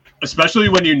is. Especially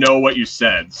when you know what you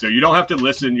said. So you don't have to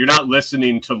listen. You're not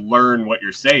listening to learn what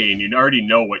you're saying. You already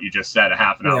know what you just said a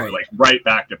half an hour, right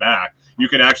back to back. You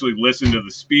can actually listen to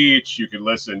the speech. You can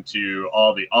listen to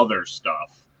all the other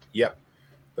stuff. Yep.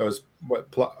 Those the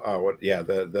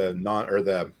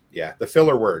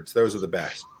filler words. Those are the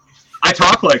best. I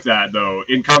talk like that though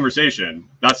in conversation.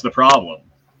 That's the problem.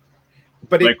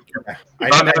 But if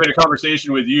I'm having a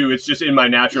conversation with you, it's just in my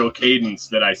natural cadence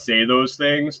that I say those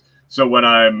things. So when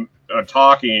I'm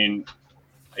talking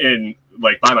in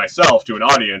by myself to an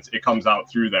audience, it comes out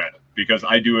through that because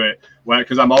I do it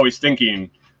because I'm always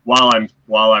thinking while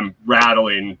I'm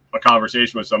rattling a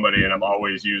conversation with somebody, and I'm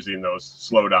always using those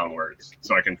slow down words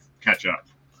so I can catch up.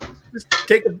 Just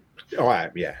take a.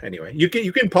 Anyway, you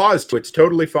can pause. It's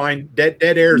totally fine. Dead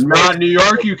air is not in New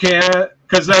York. You can't,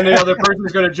 because then the other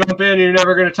person's going to jump in, and you're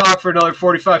never going to talk for another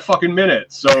 45 fucking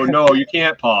minutes. So no, you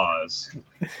can't pause.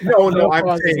 No,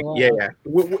 I'm saying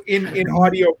in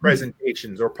audio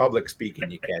presentations or public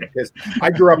speaking, you can, because I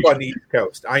grew up on the East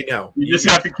Coast. I know. You just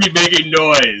have to keep making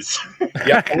noise.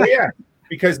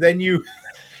 Because then you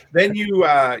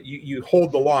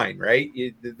hold the line, right?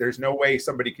 There's no way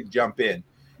somebody can jump in.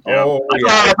 Yeah.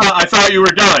 I thought you were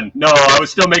done. No, I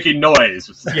was still making noise.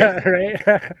 Yeah, right.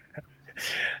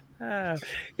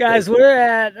 Guys, we're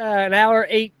at an hour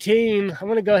 18. I'm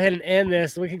going to go ahead and end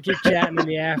this. We can keep chatting in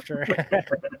the after.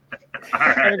 All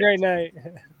right. Have a great night.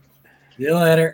 See you later.